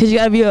 Whatever. Cause you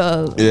gotta be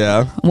a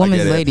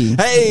woman's I get it. lady.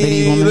 Hey,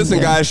 Lady, woman, listen,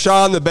 yeah. guys.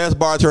 Sean, the best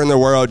bartender in the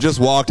world, just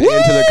walked into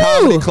the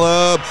comedy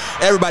club.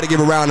 Everybody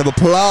give a round of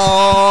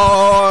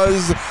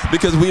applause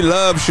because we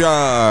love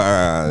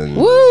Sean.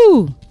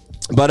 Woo!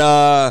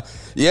 But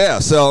yeah.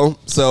 So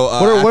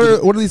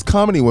what are these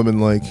comedy women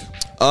like?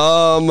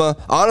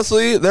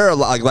 honestly, there are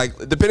like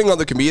depending on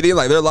the comedian,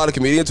 like there are a lot of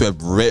comedians who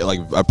have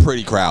a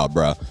pretty crowd,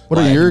 bro. What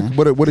are your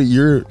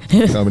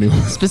comedy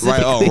women?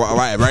 Specifically.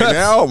 Right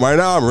now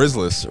I'm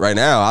Rizless. Right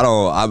now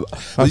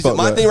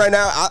my thing right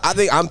now, I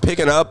think I'm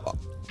picking up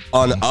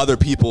on other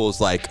people's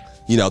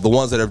the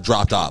ones that have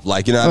dropped off.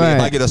 Like, you know what I mean?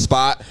 If I get a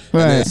spot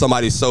and then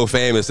somebody's so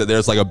famous that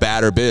there's like a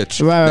badder bitch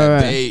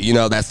they,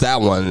 that's that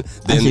one.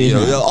 Then, he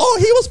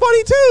was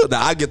funny too.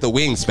 Now I get the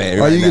wingspan.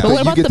 Oh, Right you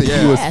now. get the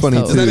he was funny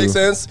too. Does that make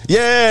sense?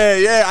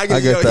 Yeah. I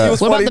get that. He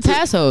was What funny about the too.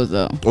 past hoes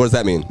though? What does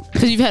that mean?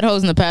 Because you've had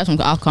hoes in the past from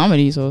off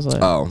comedy, so it's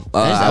like.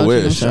 I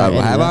wish. Have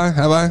I?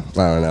 I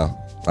don't know.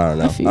 I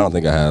don't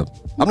think I have.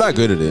 I'm not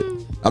good at it.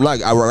 I'm not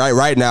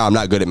right now. I'm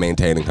not good at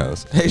maintaining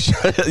hoes. Hey,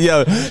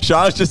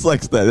 Sean's just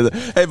like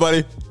that. Hey,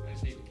 buddy.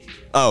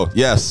 Oh,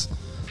 yes.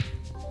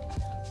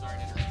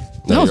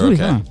 No, it's you're really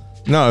okay. fine.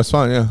 No, it's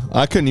fine. Yeah,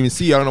 I couldn't even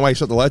see you. I don't know why you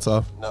shut the lights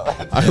off. No,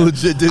 I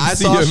legit didn't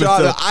see him.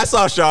 I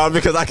saw Sean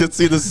because I could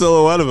see the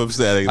silhouette of him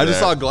standing there. I just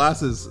saw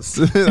glasses.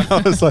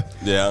 I was like,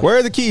 yeah. Where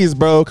are the keys,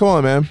 bro? Come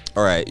on, man.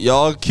 All right,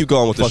 y'all keep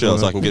going with the show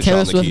so I can get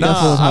Taylor Sean the Swift keys.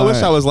 Duffel. I wish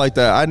hard. I was like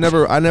that. I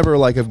never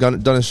have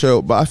done a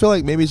show, but I feel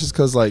like maybe it's just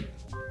because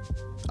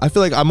I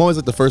feel like I'm always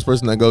like the first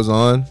person that goes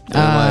on. And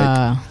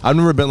I've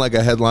never been like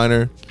a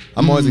headliner.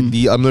 I'm always I'm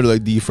literally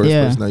like the first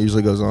person that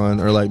usually goes on,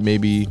 or like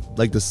maybe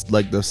like the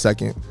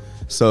second.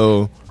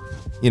 So,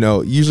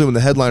 usually when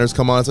the headliners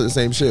come on, it's like the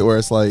same shit where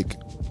it's like,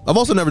 I've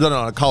also never done it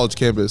on a college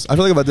campus. I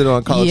feel like if I did it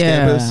on a college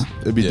campus,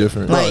 it'd be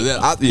different. Like,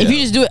 if you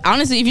just do it,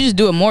 honestly, if you just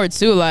do it more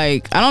too,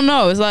 like, I don't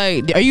know. It's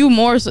like, are you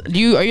extrovert?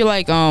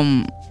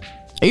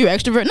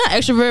 Not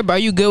extrovert, but are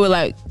you good with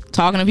like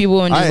talking to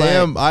people and just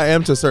I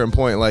am to a certain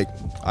point. Like,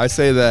 I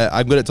say that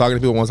I'm good at talking to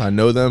people once I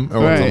know them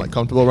or once I'm like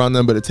comfortable around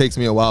them, but it takes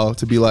me a while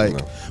to be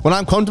like, when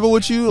I'm comfortable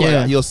with you,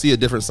 like you'll see a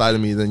different side of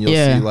me than you'll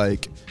see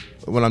like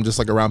when I'm just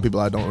like around people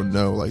I don't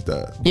know like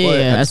that.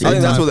 I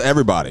think that's with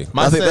everybody.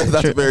 I think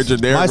that's a very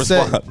generic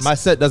response. My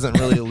set doesn't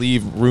really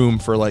leave room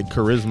for like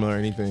charisma or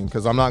anything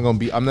because I'm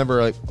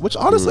never like, which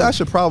honestly I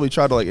should probably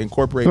try to like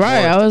incorporate.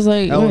 Right, I was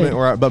like,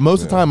 element, but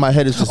most of the time my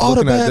head is just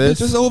looking at this.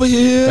 Just over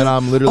here, and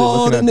I'm literally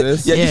looking at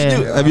this. Yeah, you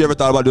should do. Have you ever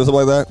thought about doing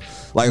something like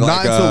that?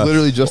 Not until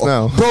literally just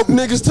now. Broke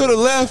niggas to the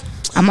left.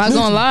 I'm not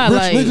gonna lie,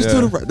 like niggas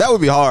to the right. That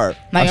would be hard.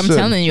 Like I'm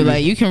telling you,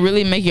 like you can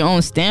really make your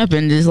own stamp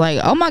and just like,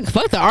 oh my,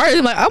 fuck the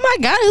artist. Like, oh my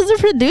god, who's the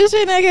producer,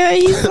 nigga?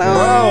 He's so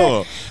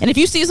bro. And if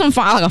you see some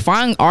like a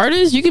fine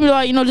artist, you can be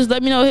like, just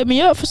let me know, hit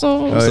me up for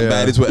some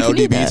baddies with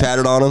LDB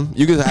tatted on them.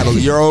 You can have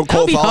your own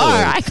cult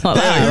following. I can't lie.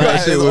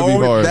 That shit would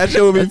be hard. That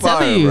shit would be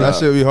fire, bro. That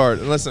shit would be hard.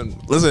 And listen,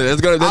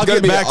 it's gonna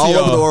be back to all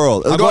y'all. over the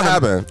world. It's gonna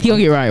happen. He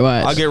gonna get right.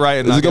 Watch. I'll get right.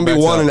 And There's gonna be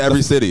one in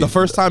every city. The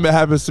first time it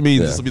happens to me,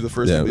 this will be the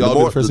first. Yeah.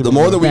 The The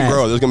more that we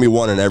grow, there's gonna be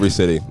one in every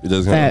city.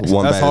 There's gonna be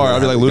one. That's hard. I'll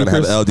be like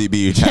Ludacris. Ludacris.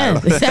 LDB.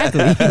 Exactly.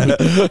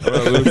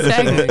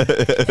 Exactly.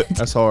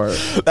 That's hard.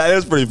 That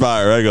is pretty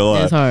fire. I ain't gonna lie.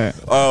 That's hard.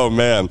 Oh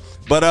man,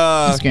 but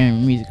I'm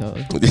scaring music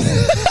hoes.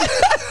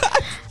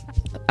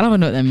 I don't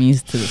know what that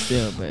means to the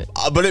still,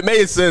 but it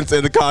made sense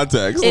in the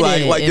context. It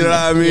Like did. you know what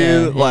I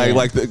mean? Yeah.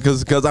 Like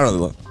because I don't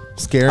know.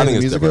 Scaring the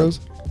it's musicos?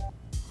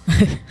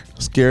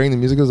 Scaring the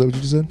musicos? Is that what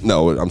you just said?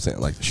 No, I'm saying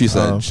like she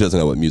said she doesn't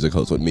know what music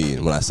host would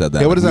mean when I said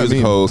that. Yeah, what does that music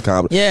mean? Host,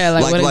 comedy. Yeah,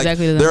 like what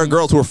exactly does that there are mean?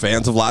 girls who are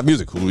fans of live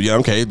music who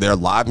they're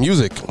live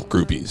music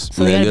groupies.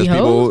 So they gotta be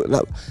hoes?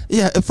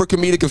 For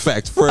comedic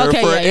effect, for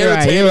Okay, for yeah, you're right,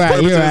 entertainment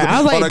purposes you're right. I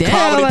was like, on a damn,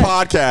 comedy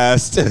like-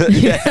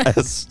 podcast.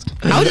 Yes.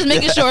 I was just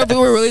making sure if we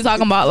were really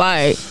talking about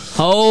like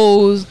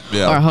hoes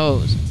or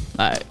hoes.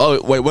 Like Oh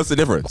wait, what's the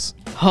difference?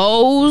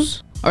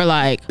 hoes or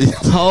like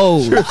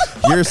hoes.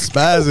 You're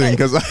spazzing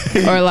because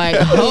Or like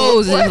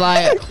hoes is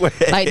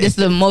like just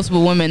the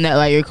multiple women that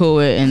like you're cool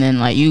with, and then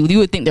like you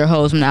would think they're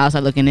hoes from the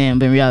outside looking in,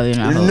 but in reality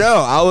they're not hoes. No,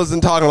 I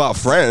wasn't talking about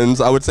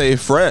friends. I would say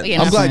friends.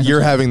 Yeah, I'm glad friends.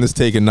 you're having this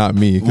take and not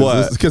me.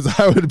 What? Because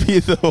I would be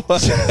the one.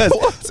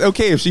 It's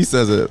okay if she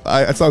says it.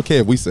 It's okay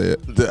if we say it.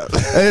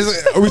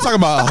 Are we talking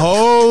about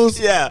hoes?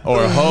 Yeah.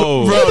 Or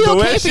hoes? It would be the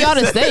way okay for she y'all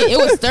to say it. It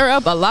would stir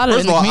up a lot of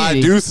First in of the all, I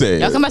community. do say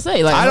it. Y'all come and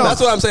say like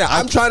That's what I'm saying.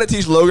 I'm trying to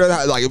teach Logan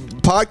how, like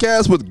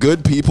podcasts with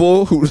good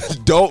people who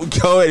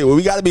don't go anywhere.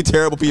 We got to be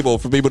terrible people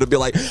for people to be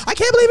like, I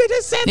can't believe it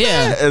just said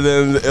that, and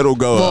then it'll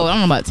go Well, I up. don't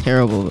know about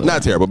terrible. But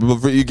Not terrible,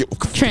 but you get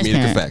comedic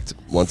Transparent. effect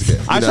once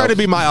again. I try to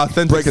be my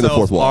authentic Breaking the self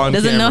fourth wall. on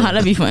doesn't know camera. how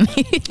to be funny.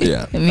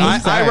 Yeah. I mean,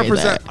 I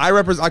represent.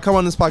 I come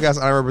on this podcast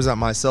and I represent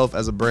myself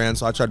as a brand.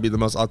 So I try to be the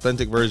most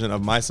authentic version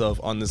of myself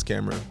on this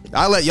camera.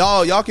 I let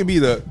y'all. Y'all can be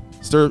the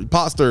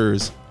pot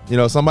stirrers.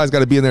 Somebody's got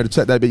to be in there to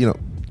check that. But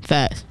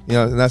Facts.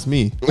 and that's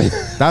me.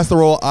 That's the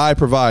role I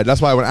provide.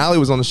 That's why when Allie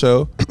was on the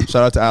show,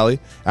 shout out to Allie.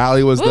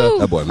 Allie was Woo.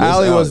 That boy, Miss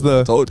Allie was Allie.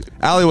 the. Told you.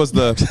 Allie was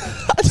the.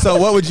 So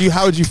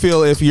how would you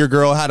feel if your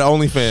girl had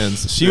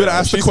OnlyFans? She would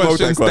ask she the smoked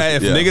that questions that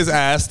if question, yeah. niggas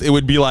asked, it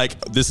would be like,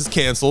 this is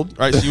canceled,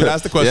 right? She would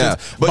ask the questions.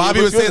 Yeah.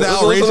 Bobby would say the listen,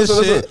 outrageous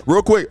listen, shit,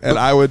 real quick, and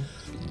I would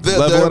the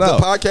level it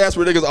out. podcast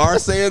where niggas are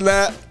saying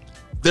that,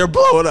 they're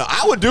blowing up.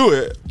 I would do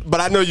it, but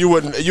I know you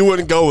wouldn't. You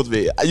wouldn't go with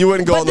me. You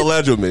wouldn't go on the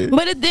ledge with me.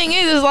 But the thing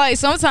is like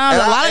sometimes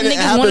And a lot of it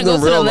niggas want to happens go in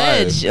to the real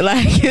ledge. life.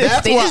 Like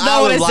That's they what just I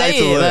don't want would to like say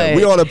to it. live. Like,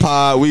 We on a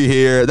pod. We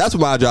here. That's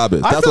what my job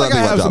is. I That's feel what like I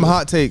think have my some job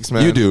hot takes,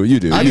 man. You do.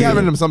 I be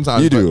having them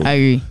sometimes. You do. I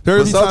agree. There are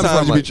But these times where I'm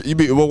sometimes like, you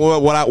be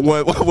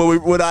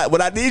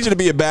when I need you to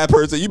be a bad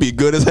person, you be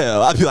good as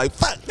hell. I'd be like,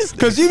 fuck this.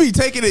 because you be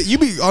taking it, you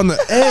be on the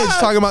edge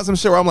talking about some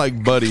shit where I'm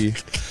like, buddy,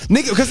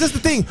 nigga, because that's the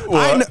thing.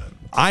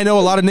 I know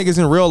a lot of niggas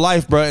in real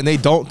life, bro, and they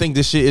don't think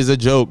this shit is a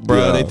joke, bro.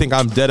 Yeah. They think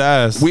I'm dead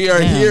ass. We are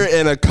Damn. here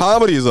in a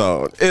comedy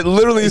zone. It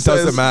literally It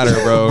says doesn't matter,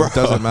 bro. It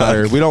doesn't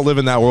matter. We don't live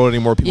in that world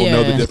anymore. People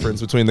know the Yeah. difference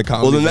between the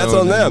comedy. Well, then that's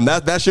zone on and-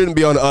 them. That shouldn't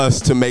be on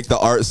us to make the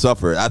art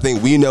suffer. I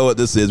think we know what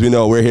this is. We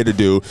know what we're here to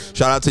do.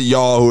 Shout out to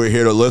y'all who are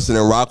here to listen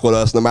and rock with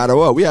us no matter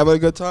what. We have a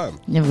good time.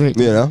 Yeah, great.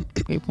 You know?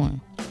 Great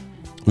point.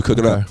 We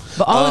cooking up.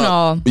 But all in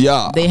all,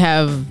 yeah. they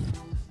have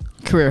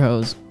career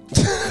hoes.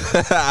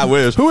 I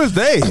wish. Who is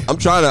they? I'm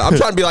trying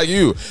to be like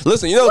you.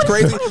 Listen, you know what's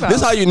crazy? talking about? This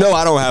is how you know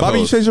I don't have Bobby,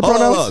 you hoes. changed your Hold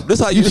on, pronouns? look. This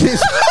is how you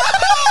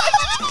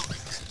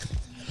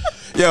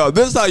Yo,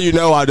 this is how you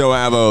know I don't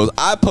have hoes.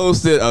 I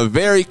posted a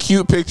very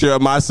cute picture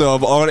of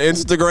myself on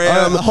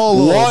Instagram. The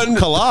whole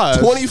collage.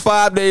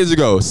 25 days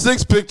ago.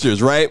 6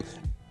 pictures, right?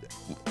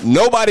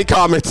 Nobody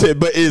commented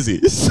but Izzy.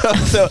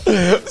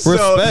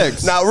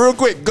 Respects. Now, real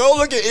quick, go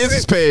look at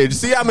Izzy's page.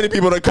 See how many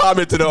people have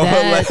commented on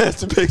That- her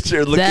last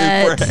picture looking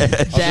that- fresh.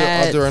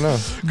 I'll do it right now.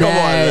 Come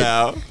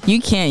on now. You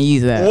can't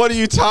use that. What are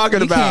you talking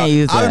You about? can't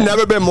use I've that.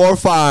 never been more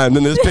fine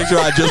than this picture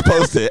I just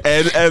posted.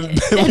 And And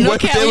no what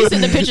cap, they you was-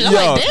 seen the pictures. I'm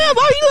Yo, like, damn,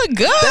 Bobby, you look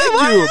good. Thank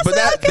Why you, you but so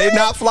that good? they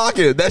not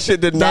flocking. That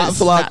shit did not That's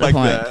flock not the like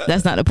point. that.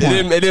 That's not the It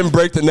point. didn't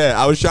break the net.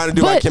 I was trying to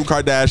do like But- Kim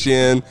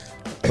Kardashian.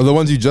 Oh, the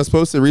ones you just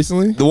posted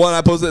recently? The one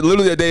I posted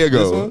literally a day This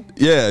ago. one?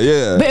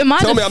 Yeah. But in my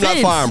Tell me I'm not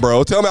defense- fine,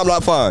 bro. Tell me I'm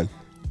not fine.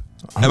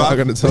 I'm not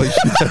going to tell you.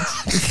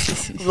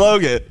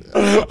 Logan.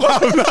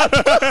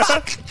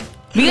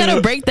 We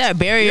gotta break that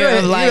barrier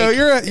of like.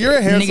 you're a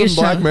handsome niggas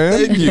black trying- man.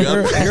 Thank you.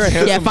 You're a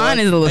handsome Yeah, fine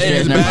is a little Hey, stretch.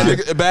 it's Never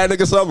mind. bad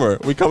nigga summer.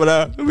 We coming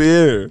out. We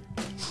here.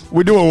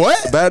 We're doing what?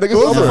 Bad nigga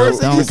What was the summer.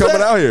 first thing We you coming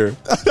said? out here.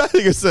 That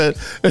nigga said,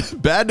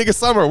 bad nigga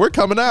summer, we're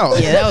coming out.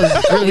 Yeah, that was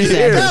really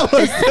sad.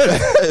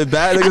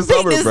 Bad I nigga think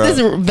summer, bro. this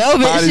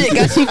velvet Body- shit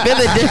got you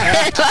feeling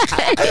different.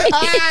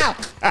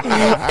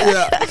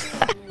 Yeah.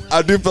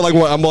 I do feel like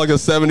I'm like a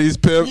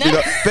 70s pimp. No. You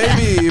know,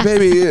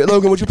 baby,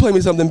 Logan, would you play me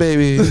something,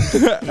 baby?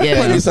 Play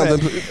Yeah, me this something.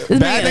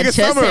 Bad nigga nigga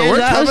chest summer, hairs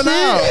we're out and coming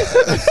out.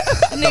 shit.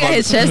 Nigga got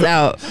his chest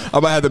out. I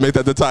might have to make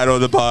that the title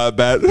of the pod.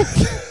 Bad.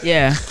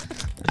 Yeah.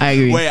 I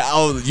agree. Wait,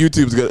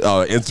 YouTube's good.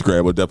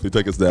 Instagram would definitely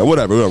take us down.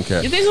 Whatever, we don't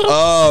care. You think so?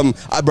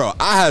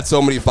 I had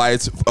so many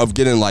fights of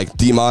getting like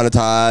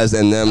demonetized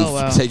and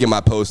them taking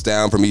my post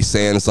down for me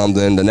saying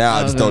something. And now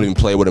I just don't even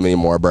play with them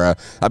anymore, bro.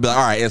 I'd be like,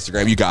 all right,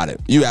 Instagram, you got it.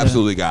 You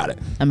absolutely got it.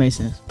 That makes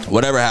sense.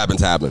 Whatever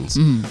happens, happens.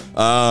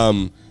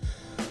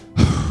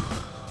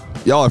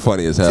 Y'all are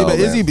funny as hell. See, but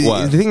Izzy,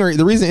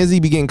 the reason Izzy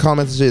be getting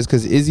comments and shit is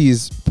because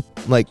Izzy's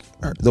like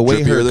the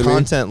way her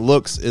content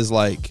looks is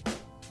like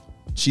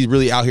she's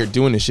really out here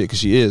doing this shit because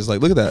she is.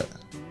 Like, look at that.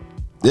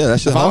 Yeah,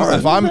 that shit hard.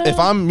 If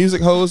I'm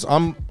music host,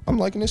 I'm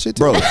liking this shit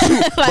too. Bro,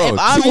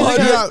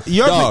 Like,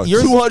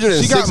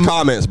 206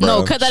 comments, bro.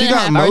 No, cut that in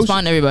half. I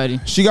respond to everybody.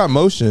 She got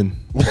motion.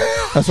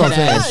 That's what I'm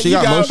saying. She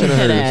got motion in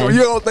her. So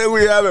you don't think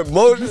we have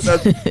motion?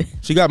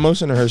 She got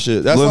motion in her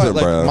shit. That's Listen,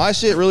 why, like, bro. my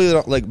shit really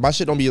like my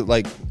shit don't be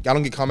like I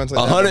don't get comments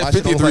like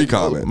 153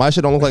 comments. My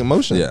shit don't look like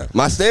motion. Yeah,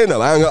 my stand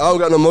up. I don't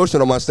got no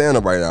motion on my stand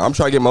up right now. I'm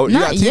trying to get motion.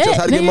 You gotta teach us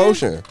how to get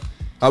motion.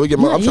 How we get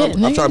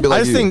motion? I'm trying to be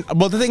like you.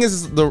 Well, the thing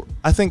is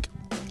I think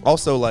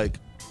also like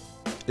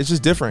it's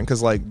just different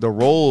because like the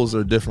roles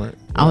are different.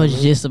 I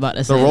was just about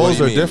to say the roles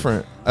are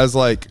different. As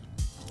like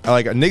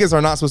niggas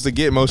are not supposed to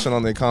get motion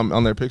on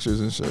their pictures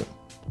and shit.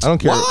 I don't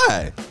care.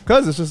 Why?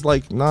 Because it's just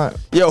like not.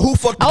 Yo, who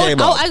fucked the game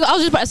up? I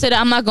was just about to say that.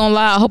 I'm not gonna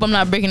lie. I hope I'm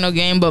not breaking no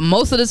game, but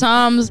most of the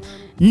times,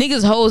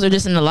 niggas hoes are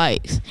just in the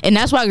likes, and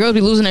that's why girls be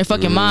losing their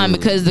fucking mind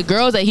because the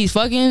girls that he's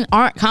fucking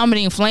aren't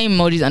commenting flame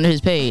emojis under his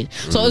page.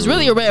 So it's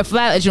really a red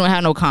flag that you don't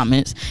have no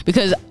comments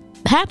because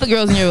half the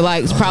girls in your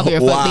likes probably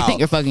are they think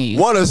you're fucking you.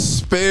 What a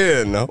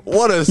spin!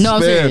 What a No,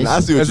 spin! I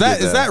see what is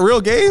that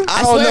real game?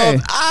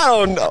 I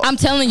don't know. I'm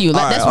telling you,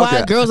 like that's Right, why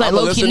okay. girls like I'ma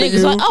low key listen to niggas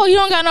you. like, oh, you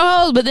don't got no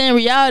hoes, but then in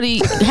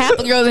reality, half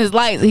the girls in his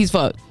likes, he's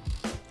fucked.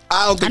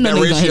 I don't think I know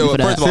that niggas gonna hate me ratio. for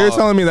that. First of So you're all,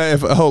 telling me that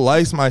if a hoe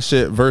likes my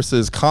shit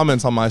versus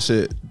comments on my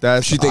shit,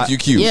 that's she think you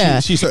cute. Yeah,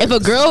 She if a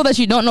girl that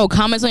you don't know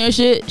comments on your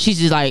shit, she's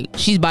just like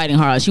she's biting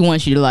hard. She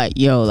wants you to like,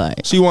 yo,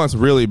 like she wants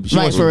really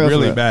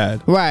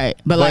bad. right,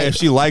 but But like if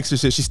she likes your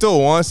shit, she still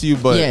wants you.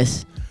 But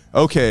yes,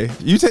 okay,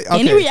 you take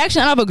any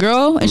reaction out of a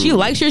girl and she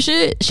likes your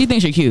shit, she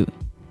thinks you're cute.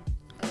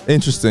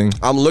 Interesting.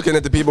 I'm looking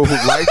at the people who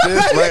like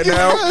this right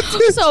now.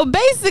 So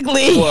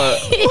basically,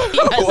 What?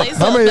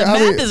 the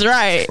math is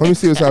right. Let me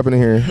see what's happening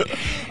here.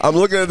 I'm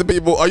looking at the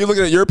people. Are you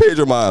looking at your page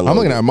or mine? I'm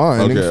looking at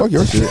mine. Okay. Nigga, fuck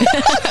your shit.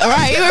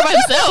 Right, you worry about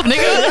yourself,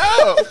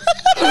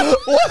 nigga.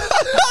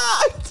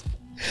 What?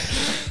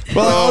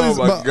 But like, all Oh these-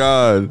 my but-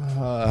 god.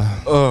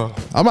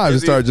 I might have to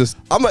start just.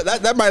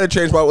 That might have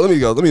changed my. Let me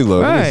go. Let me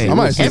look. Right. I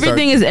might just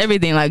Everything is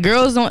everything. Like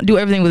girls don't do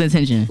everything with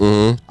intention.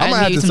 I might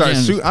have to start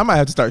shooting. I might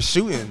have to start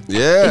shooting.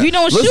 Yeah. If you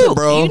don't Listen, shoot,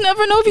 bro. you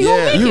never know if you're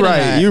gonna make it. You or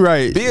right. not. You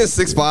right. Being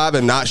 6'5"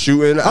 and not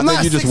shooting, I'm I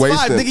not think you just 6'5",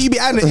 wasting. nigga. You be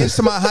adding an inch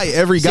to my height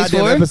every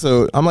goddamn 6'4"?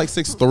 episode. I'm like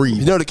 6'3".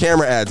 You know the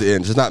camera adds an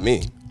inch, just not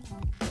me.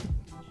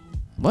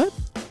 What?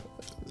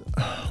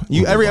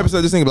 You every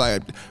episode, this thing be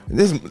like,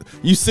 this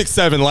you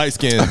 6'7" light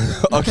skin.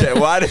 Okay,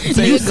 well I didn't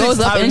say It goes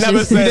up I never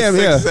inches. said You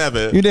damn,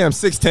 6'7". You damn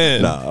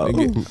 6'10".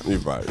 No, you're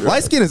right.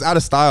 Light skin is out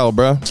of style,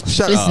 bro.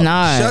 Shut It's up.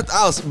 not. Shut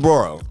up,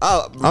 bro.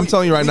 I'm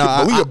telling you right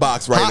now. We a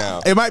box right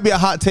now. It might be a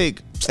hot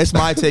take. It's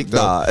my take though.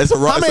 Nah, it's a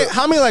raw-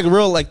 How many like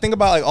real like think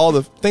about all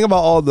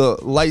the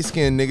light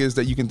skinned niggas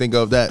that you can think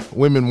of that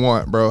women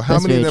want, bro. How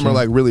That's many of very them are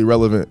true. like really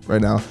relevant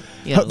right now?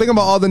 Yeah. Think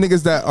about all the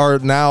niggas that are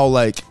now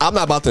like. I'm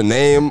not about to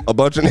name a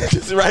bunch of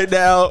niggas right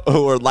now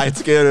who are light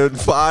skinned and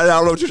fine. I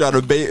don't know what you're trying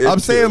to bait. I'm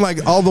saying like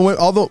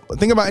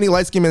think about any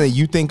light skinned man that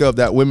you think of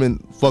that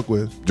women fuck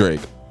with. Drake.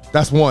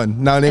 That's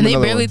one. Now name And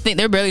another one.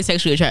 they're barely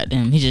sexually attracted to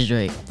him. He's just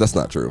Drake. That's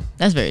not true.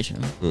 That's very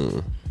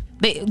true.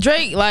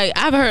 Drake, like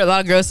I've heard a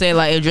lot of girls say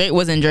like if Drake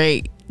wasn't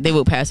Drake, they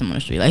would pass him on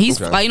the street. Like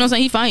he's Okay. like, you know what I'm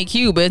saying? He fine, he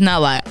cute, but it's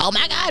not like, oh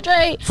my god,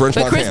 Drake. French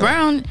but Chris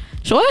Montana. Brown,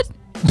 short.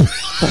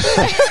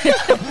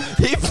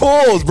 He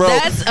pulls, bro.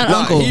 That's an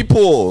uncle. He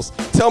pulls.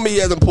 Tell me he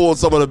hasn't pulled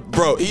some of the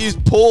bro. He's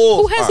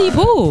pulled. Who has he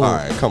pulled? All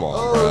right, come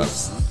on, bro.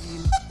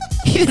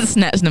 He just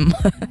snatched them.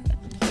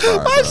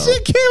 My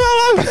shit came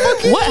out like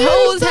fucking. What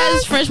hoes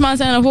has French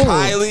Montana pulled?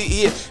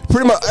 Kylie,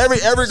 pretty much every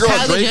girl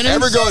Kylie Drake, Jenner?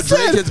 every girl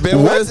Drake has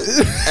been What?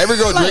 with, every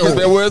girl Drake has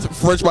been with,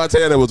 French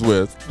Montana was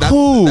with.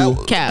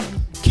 Who? Cap.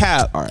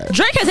 All right.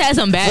 Drake has had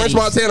some French baddies.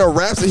 Montana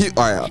raps.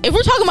 All right. If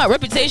we're talking about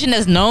reputation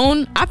that's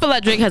known, I feel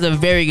like Drake has a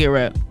very good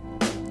rep.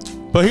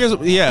 But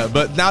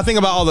but now think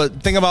about all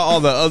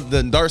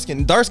the dark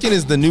skin. Dark skin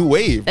is the new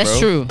wave. That's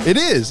bro. true. It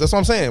is. That's what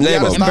I'm saying. Name we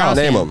out of them. style.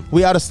 Name them.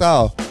 We out of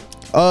style.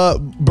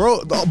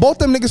 Bro, both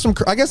them niggas from.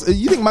 I guess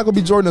you think Michael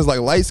B. Jordan is like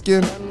light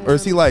skin, or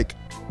is he like?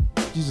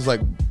 He's just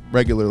like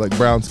regular, like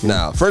brown skin.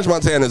 Now, French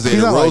Montana's in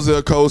He's not Rosa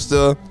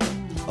Acosta,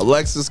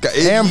 Alexis,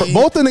 And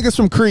both the niggas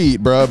from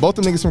Creed, bro. Both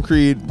the niggas from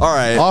Creed. All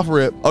right. Off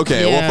rip.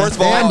 Okay. Yeah. Well, first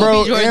of all, And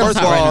bro, Jordan's first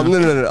of hot all, right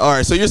now. no. All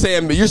right. So you're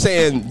saying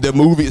the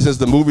movie, since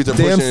the movies are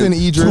Damson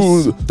pushing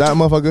Idris, to- that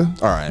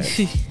motherfucker. All right.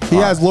 He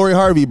has Lori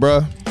Harvey,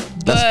 bro.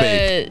 That's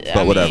fake,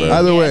 but whatever.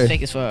 Either way.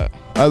 fake as fuck.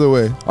 Either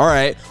way. All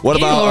right. What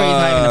Getting about? Lori is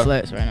not even a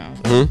flex right now.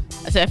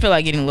 I said I feel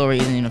like getting Lori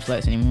isn't even a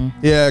flex anymore.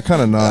 Yeah,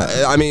 kind of not.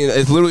 I mean,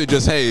 it's literally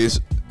just, hey,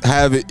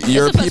 have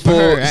your It's a plus for people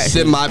her,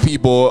 send my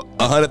people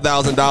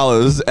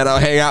 $100,000 and I'll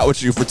hang out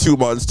with you for 2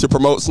 months to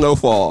promote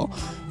Snowfall.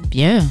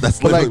 Yeah. That's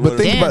But literally like, but what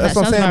it think is. about that's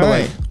what I'm saying. That But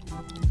sounds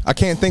like, I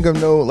can't think of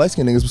no light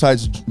skinned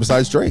niggas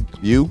besides Drake.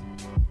 You?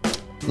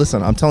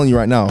 Listen, I'm telling you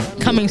right now.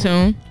 Coming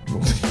soon.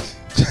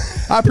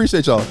 I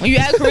appreciate y'all. When you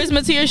add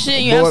charisma to your shit,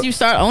 and you But- actually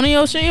start owning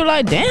your shit, you're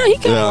like, damn, he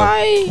can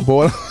like. But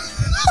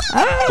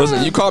what,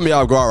 Listen, you call me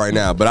off guard right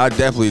now, but I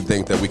definitely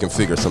think that we can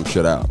figure some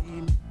shit out.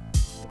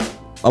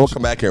 I'm gonna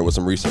come back here with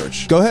some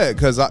research. go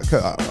ahead,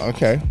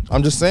 okay.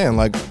 I'm just saying,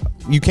 like,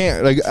 you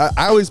can't. Like,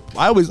 I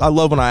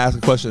love when I ask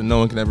a question and no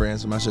one can ever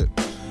answer my shit.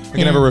 I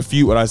can never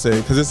refute what I say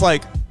because it's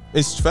like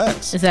it's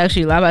facts. It's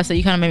actually like I said,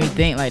 you kind of made me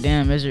think like,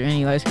 damn, is there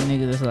any light skinned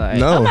niggas that's like,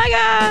 No. oh my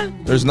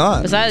god? There's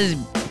not. Besides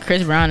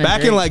Chris Brown and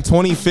Back Drake. in like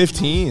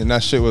 2015, and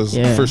that shit was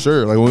Yeah. for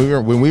sure. Like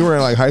when we were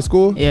in like high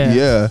school.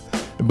 Yeah.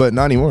 But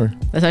not anymore.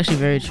 That's actually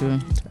very true.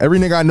 Every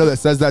nigga I know that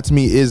says that to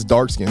me is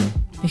dark skinned,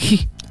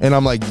 and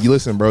I'm like, you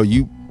listen, bro,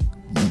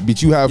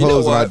 but you have You know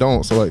hoes and I what?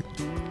 don't. So like,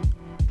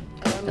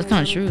 That's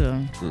kind of true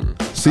though.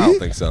 see, I don't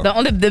think so.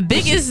 The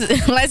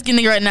biggest light skinned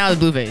nigga right now is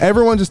Blueface.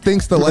 everyone just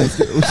thinks the light.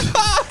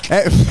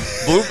 Hey,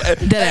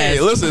 ass.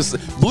 listen,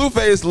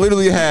 Blueface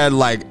literally had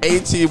like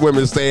 18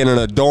 women staying in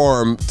a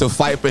dorm to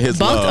fight for his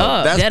Bunked love.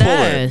 up, That's dead pulling.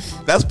 ass.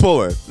 That's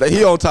pulling. Like,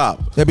 he on top.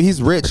 Yeah, but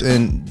he's rich,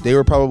 and they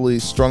were probably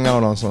strung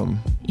out on something.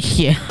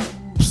 Yeah,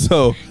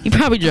 So he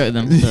probably drugged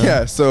them. So.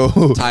 yeah,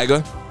 so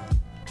Tiger.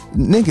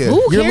 nigga,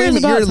 Who you're, cares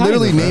about you're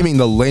literally Tiger, bro? naming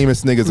the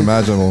lamest niggas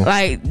imaginable.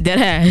 Like dead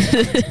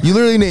ass. You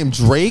literally named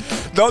Drake.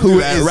 Don't who do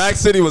that. is- Rack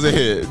City was a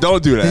hit.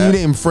 Don't do Then you that.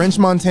 named French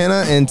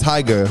Montana and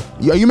Tyga.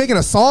 Are you making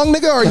a song,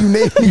 nigga, or are you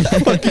naming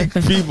fucking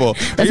people?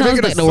 Are you sounds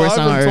making like a the worst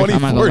song song on from earth,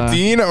 I'm not gonna lie.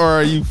 2014, or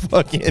are you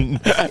fucking?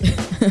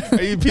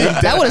 Are you being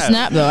That would have dead?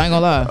 snapped though. I ain't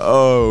gonna lie.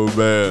 Oh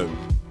man.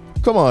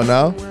 Come on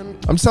now.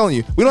 I'm telling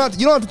you, we don't have to,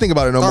 you don't have to think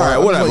about it no All more. right,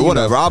 I'm just whatever, letting you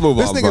whatever. know. I'll move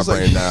This on nigga's my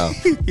brain now.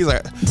 He's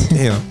like,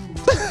 damn.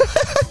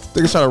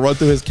 Nigga's trying to run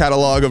through his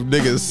catalog of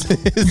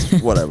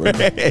niggas. Whatever.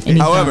 And he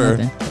found However,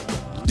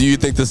 nothing. do you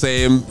think the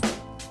same?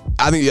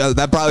 I think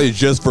that probably is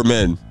just for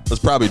men. That's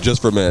probably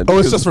just for men. Oh,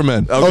 it's just for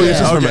men. Okay, Oh, it's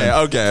just for men.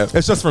 Okay.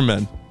 It's just for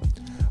men.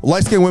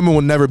 Light skinned women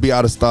will never be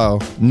out of style.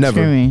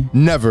 Never. Screaming.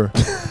 Never.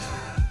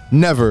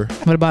 Never.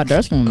 What about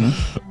dark skinned women?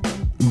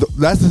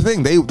 That's the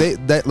thing. They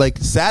like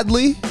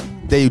sadly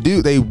they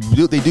do.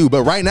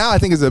 But right now I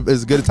think is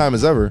as good a time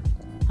as ever.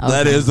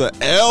 That is a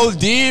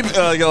LD.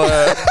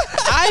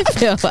 I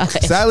feel like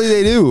Sadly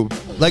they do.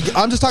 Like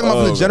I'm just talking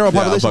about from the general yeah,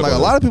 I'm population. Like a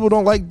fucking lot of people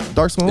don't like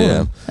dark skinned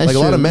women. That's Like a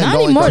lot true. of men not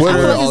don't anymore. like dark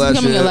Twitter, I skinned feel all like that it's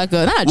becoming shit. like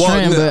a not a Well,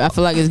 trend, no. but I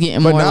feel like it's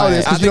getting But more.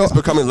 nowadays- Like, I think it's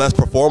becoming less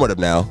performative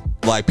now.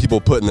 Like people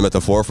putting them at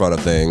the forefront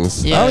of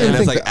things. Yeah. I don't and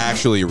even it's think like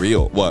actually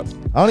real. What?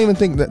 I don't even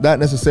think that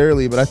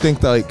necessarily, but I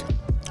think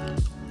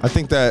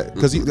that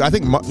because I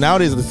think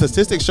nowadays the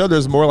statistics show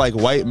there's more like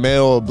white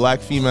male, black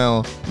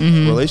female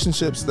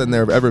relationships than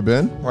there have ever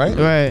been, right?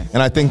 Right.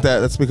 And I think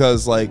that's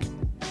because like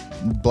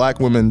black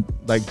women,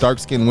 like dark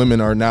skinned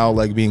women, are now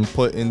like being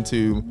put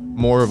into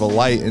more of a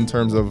light in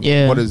terms of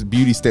Yeah. what is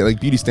beauty standards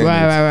Right,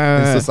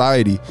 in right.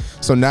 society.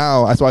 So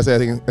now that's why I say I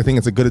think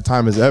it's a good a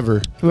time as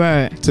ever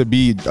right. to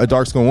be a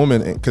dark skinned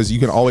woman, because you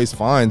can always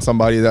find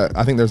somebody that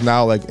I think there's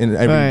now like in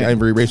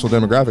every racial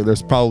demographic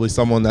there's probably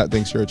someone that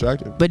thinks you're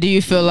attractive. But do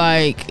you feel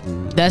like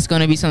that's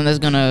gonna be something that's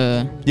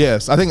gonna?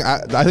 Yes, I think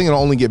it'll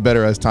only get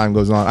better as time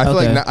goes on.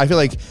 I feel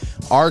like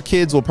our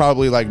kids will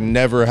probably like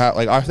never have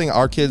like I think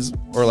our kids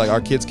or like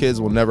our kids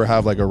will never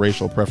have like a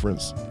racial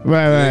preference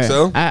Right, right. think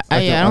so? I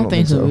don't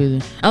think so either.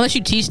 Unless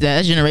you teach that,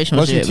 that's generational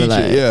unless shit. you teach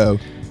but like, it. Yeah,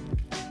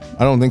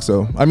 I don't think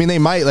so. I mean, they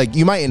might like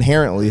you might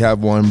inherently have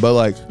one, but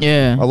like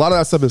Yeah. a lot of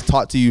that stuff is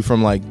taught to you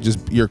from like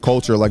just your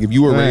culture. Like if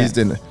you were Right.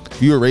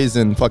 raised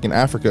in fucking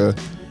Africa,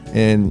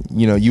 and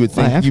you know you would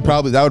think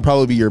Africa? that would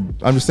probably be your.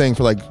 I'm just saying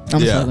for like.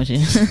 I'm Yeah. fucking with you.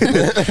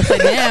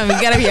 Like, damn,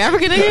 you gotta be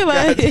African nigga.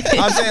 Like,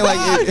 I'm saying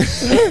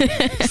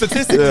like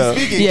statistically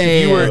speaking,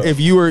 Yeah, if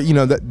you were you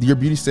know that your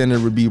beauty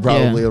standard would be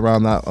probably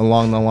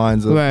along the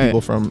lines of Right.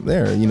 people from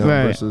there, you know,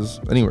 Right. versus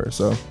anywhere.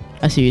 So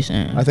I see what you're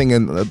saying. I think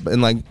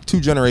in like 2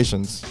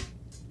 generations,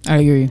 I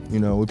agree. you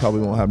know, we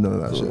probably won't have none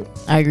of that shit.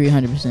 I agree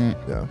 100%.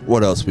 Yeah.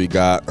 What else we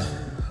got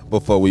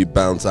before we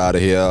bounce out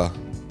of here?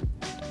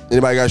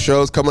 Anybody got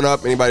shows coming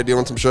up? Anybody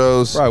doing some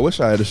shows? Bro, I wish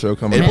I had a show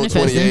coming up.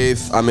 April Manifesting.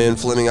 28th, I'm in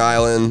Fleming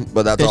Island,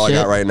 but that's Good all shit.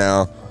 I got right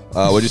now.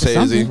 What'd you say,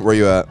 Izzy? Something. Where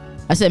you at?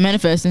 I said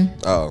manifesting.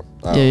 Oh.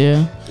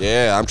 Yeah.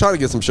 Yeah, I'm trying to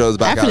get some shows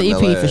back After out the in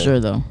EP LA. for sure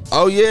though.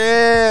 Oh,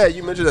 yeah.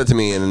 You mentioned that to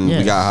me, and Yeah.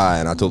 we got high,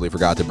 and I totally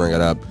forgot to bring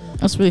it up.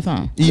 That's really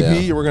fun. EP, Yeah.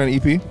 you're working on an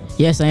EP?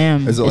 Yes, I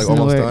am. Is it like It's in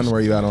the almost works. done?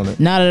 Where are you at on it?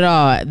 Not at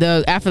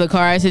all. After the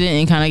car accident,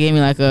 it kind of gave me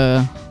like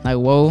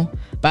whoa.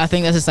 But I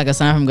think that's just like a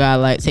sign from God,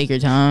 like take your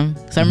time.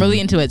 So I'm really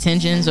into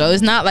attention. So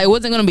it's not like, it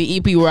wasn't gonna be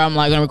EP where I'm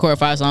like gonna record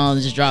 5 songs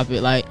and just drop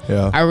it. Like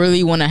Yeah. I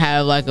really want to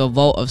have like a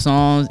vault of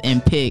songs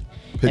and pick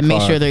and make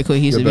 5. sure they're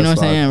cohesive. Your You know what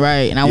best I'm saying? 5.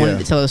 Right. And I wanted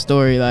to tell a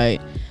story. Like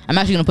I'm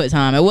actually gonna put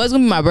time. It was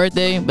gonna be my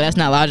birthday, but that's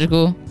not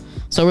logical.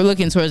 So we're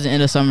looking towards the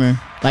end of summer,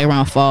 like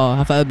around fall.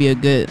 I thought it'd be a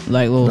good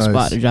like little Nice.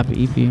 spot to drop an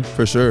EP.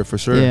 For sure.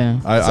 Yeah.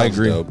 I Sounds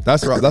agree. dope.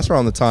 That's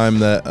around the time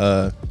that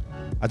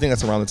I think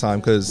that's around the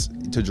time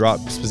to drop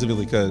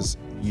specifically because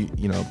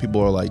you know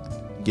people are like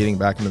getting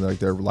back into like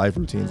their life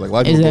routines. Like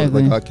life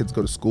Exactly. like kids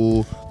go to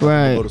school,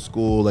 Right. go to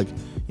school. Like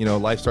you know,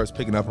 life starts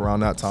picking up around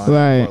that time.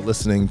 Right. People are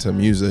listening to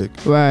music.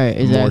 Right.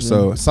 Exactly. More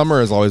so,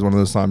 summer is always one of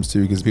those times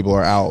too because people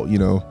are out. You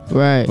know.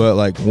 Right. But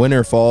like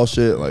winter, fall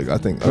shit. Like I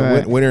think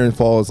Right. winter and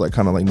fall is like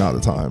kind of like not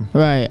the time.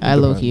 Right. I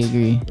low key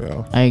agree.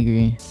 Yeah. I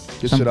agree.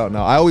 Get shit out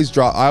now. I always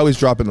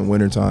drop in the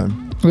winter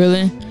time.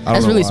 Really?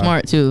 That's know really why.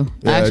 smart too.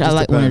 Yeah, it Actually, I just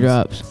like winter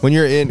depends. drops. When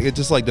you're in, it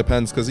just like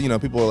depends because you know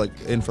people are like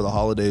in for the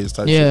holidays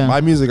type Yeah. shit.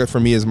 My music for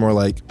me is more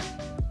like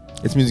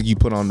it's music you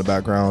put on the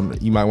background.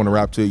 You might want to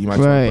rap to it. You might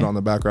just wanna Right. put it on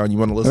the background. You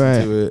want to listen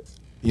Right. to it.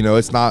 You know,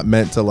 it's not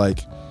meant to like.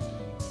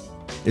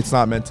 It's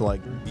not meant to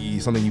like be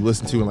something you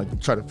listen to and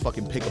like try to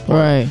fucking pick apart.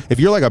 Right. If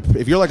you're like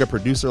a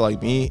producer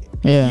like me,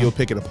 Yeah. you'll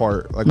pick it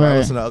apart. Like when I Right.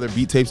 listen to other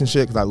beat tapes and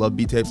shit because I love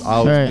beat tapes. I'll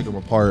always Right. pick them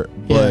apart.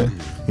 But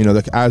you know,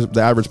 the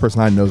average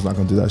person I know is not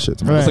gonna do that shit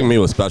to me. Right. That's like me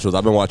with specials.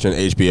 I've been watching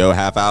HBO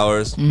half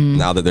hours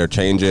now that they're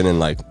changing and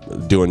like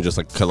doing just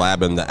like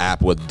collabing the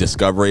app with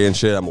Discovery and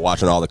shit. I'm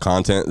watching all the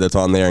content that's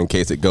on there in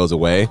case it goes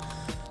away.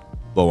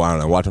 But I don't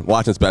know.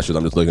 Watching specials,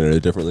 I'm just looking at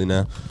it differently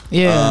now.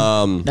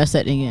 Yeah. That's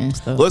that nigga and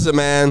stuff. Listen,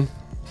 man,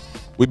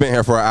 we've been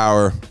here for an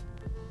hour,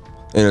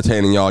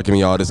 entertaining y'all, giving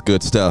y'all this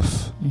good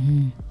stuff.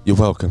 You're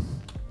welcome.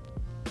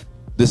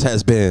 This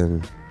has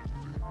been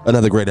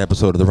another great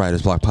episode of the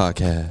Writer's Block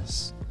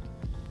Podcast.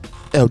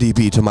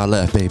 LDB to my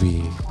left,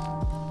 baby.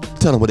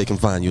 Tell them where they can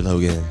find you,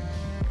 Logan.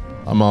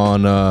 I'm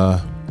on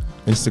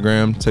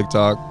Instagram,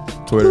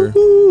 TikTok, Twitter, _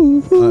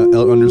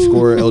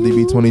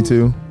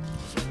 LDB22.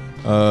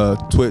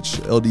 Twitch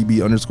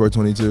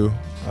LDB_22.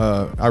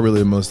 I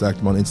really am most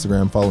active on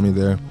Instagram. Follow me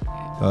there.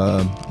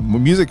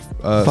 Music,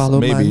 Follow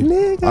maybe. my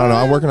nigga. I don't know.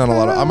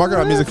 I'm working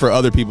on music for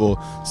other people.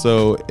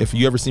 So if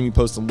you ever see me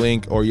post a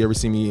link or you ever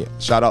see me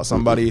shout out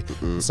somebody,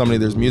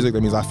 there's music,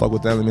 that means I fuck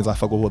with them. That means I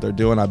fuck with what they're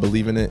doing. I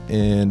believe in it,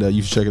 and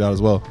you should check it out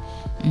as well.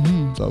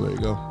 So there you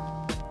go.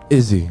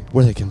 Izzy,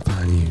 where they can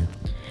find you.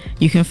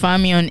 You can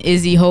find me on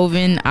Izzy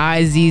Joven,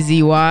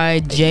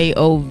 IZZY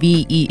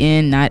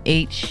JOVEN, not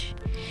H.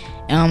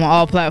 And I'm on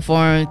all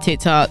platforms: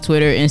 TikTok,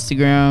 Twitter,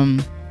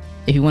 Instagram.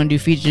 If you want to do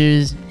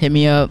features, hit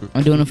me up.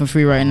 I'm doing it for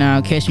free right now.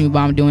 Catch me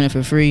while I'm doing it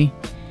for free.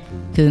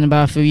 Because in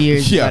about a few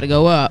years, you got to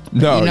go up.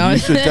 No, you know? you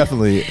should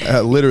definitely,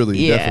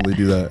 definitely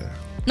do that.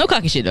 No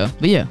cocky shit though,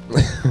 but yeah.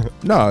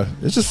 No,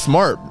 it's just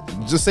smart.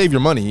 Just save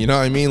your money. You know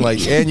what I mean? Like,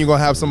 and you're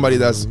gonna have somebody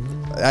that's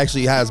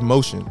actually has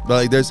motion. But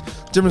like, there's a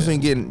difference between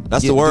getting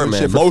the word, doing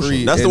man. shit for Motion.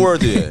 free That's the and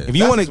word. Yeah. If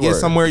you want to get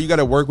somewhere, you got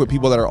to work with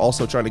people that are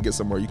also trying to get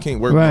somewhere. You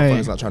can't work with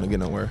motherfuckers not trying to get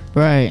nowhere.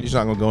 Right. You're just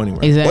not gonna go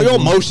anywhere. Exactly. Where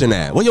your motion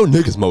at? Where your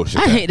niggas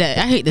motion I at? hate that.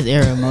 I hate this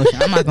era of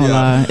motion. I'm not gonna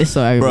lie. It's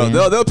so aggravating.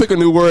 Bro, they'll pick a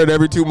new word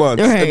every 2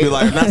 months and be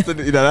Right. like,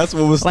 that's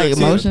what was like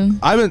emotion.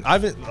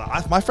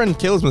 My friend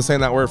Kayla's been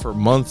saying that word for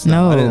months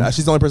now. No.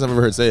 She's the only person I've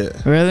ever heard say it.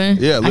 Really?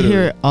 Yeah, I literally.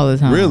 hear it all the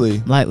time. Really?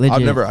 Like legit.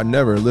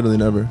 Literally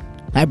never.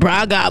 Like, bro,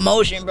 I got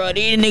motion, bro.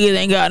 These niggas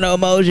ain't got no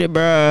motion,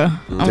 bro.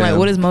 I'm like,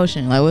 what is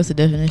motion? Like, what's the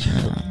definition?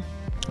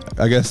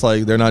 I guess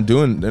like they're not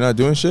doing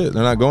shit.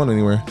 They're not going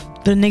anywhere.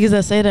 The niggas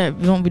that say that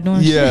won't be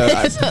doing Yeah,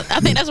 shit. I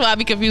think that's why I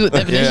be confused with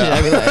definition. Yeah.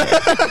 I be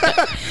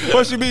like,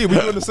 What she be? We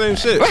doing the same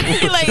shit.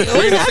 right? Like, We're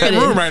what's in the same happening?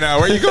 room right now.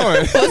 Where you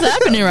going? What's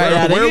happening right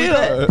now? Where we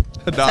nigga?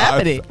 going? Nah,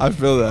 happening? I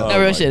feel that. No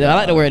real shit though. I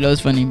like the word though.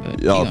 It's funny,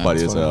 but Y'all you know.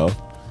 funny as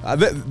hell.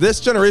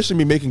 This generation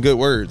be making good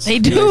words. They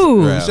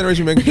do. This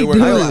generation be making good They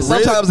words. do.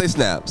 Riz- Sometimes they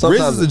snap.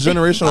 Sometimes Riz is a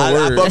generational I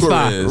word. fuck That's with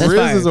fine. Riz. That's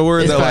Riz fire. is a word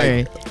It's that fire.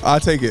 like I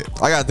take it.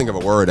 I gotta think of a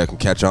word that can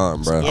catch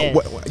on, bro. Yeah.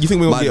 You think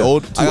we gonna get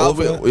old? Too old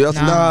for that?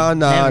 Nah.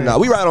 never.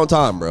 We right on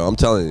time, bro. I'm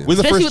telling you. We're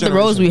the Especially first with the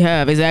roles we generation.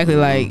 have. Exactly.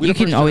 Like, We you the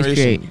can first always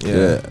generation. create.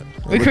 Yeah.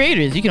 We're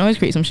creators. You can always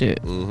create some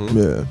shit.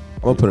 Yeah.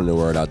 I'm gonna put a new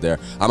word out there.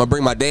 I'm gonna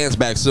bring my dance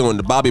back soon.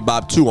 The Bobby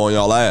Bob 2 on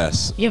y'all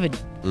ass. You have a.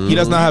 He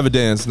does not have a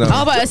dance. No. I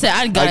was about to say,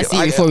 I gotta see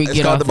it before we it's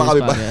get called off the this Bobby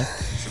Bob.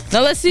 podcast.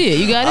 No, let's see it.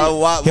 You got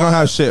it? He don't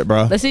have shit,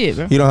 bro. Let's see it,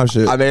 bro. He don't have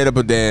shit. I made up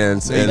a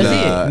dance and Let's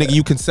see it. Nigga,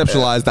 you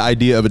conceptualized the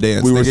idea of a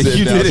dance. We were nigga. sitting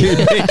You down. did it. You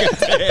make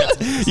a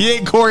dance. You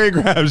ain't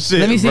choreographed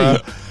shit. Let me see. Bro.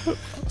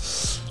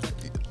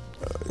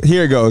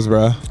 Here it goes,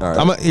 bro. All right.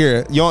 I'm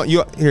here.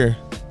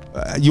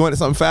 You want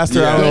something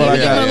faster? I don't know what I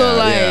Yeah, got. yeah. little,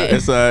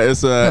 like-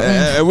 It's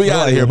and we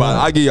out of here, but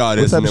I'll give y'all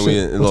this What and type then we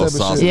of shit? a little What type of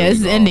sauce. shit? Yeah, this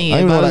is ending.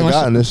 I don't it, even know but what I we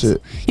got in want- this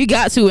shit. You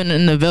got to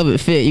in the velvet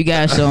fit. You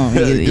gotta show them.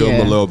 Give them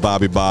Yeah. a little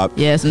Bobby Bob.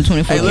 Yeah, some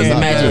 24 Hey, karat listen,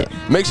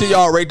 magic. make sure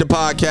y'all rate the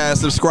podcast,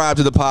 subscribe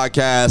to the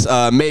podcast,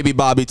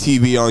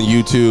 MaybeBobbyTV on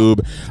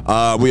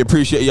YouTube. We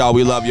appreciate y'all.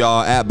 We love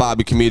y'all. At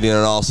Bobby Comedian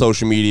on all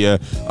social media.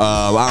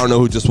 I don't know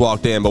who just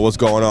walked in, but what's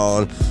going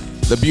on?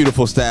 The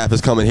beautiful staff is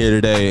coming here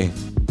today.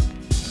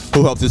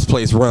 Who helped this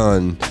place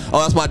run?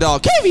 Oh, that's my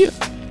dog, Kavia.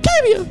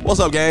 What's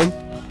up, gang?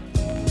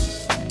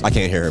 I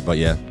can't hear it, but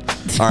yeah.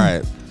 All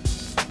right.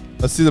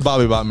 Let's see the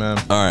Bobby Bot, man.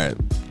 All right.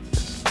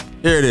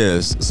 Here it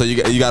is. So you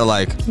gotta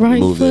like Right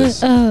move foot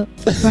this. up,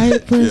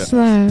 right foot Yeah.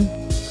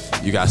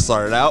 slide. You gotta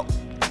start it out.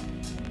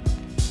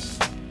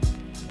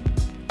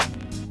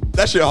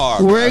 That shit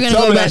hard. We're gonna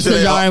Tell go me back that to the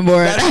shit ain't drawing hard.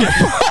 board.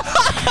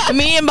 That shit-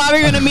 Me and Bobby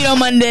are gonna meet on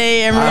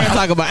Monday, and we're gonna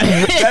talk about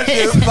it. That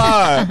shit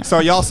fire. So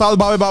y'all saw the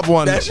Bobby Bop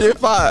 1. That shit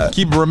fire.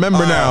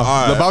 Remember now. All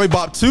right. The Bobby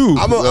Bop 2.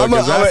 I'm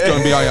that's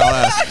gonna be on y'all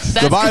ass.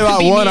 The Bobby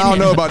Bop 1, I don't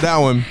know about that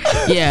one.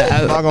 Yeah,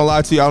 I'm not gonna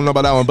lie to you, I don't know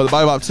about that one. But the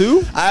Bobby Bop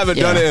 2, I haven't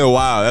done it in a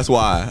while. That's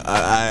why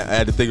I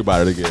had to think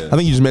about it again. I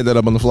think you just made that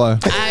up on the fly.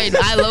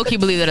 I low key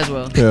believe that as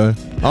well. Yeah.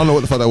 I don't know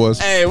what the fuck that was.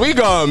 Hey, we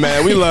gone,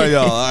 man. We love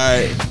y'all. All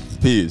right.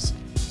 Peace.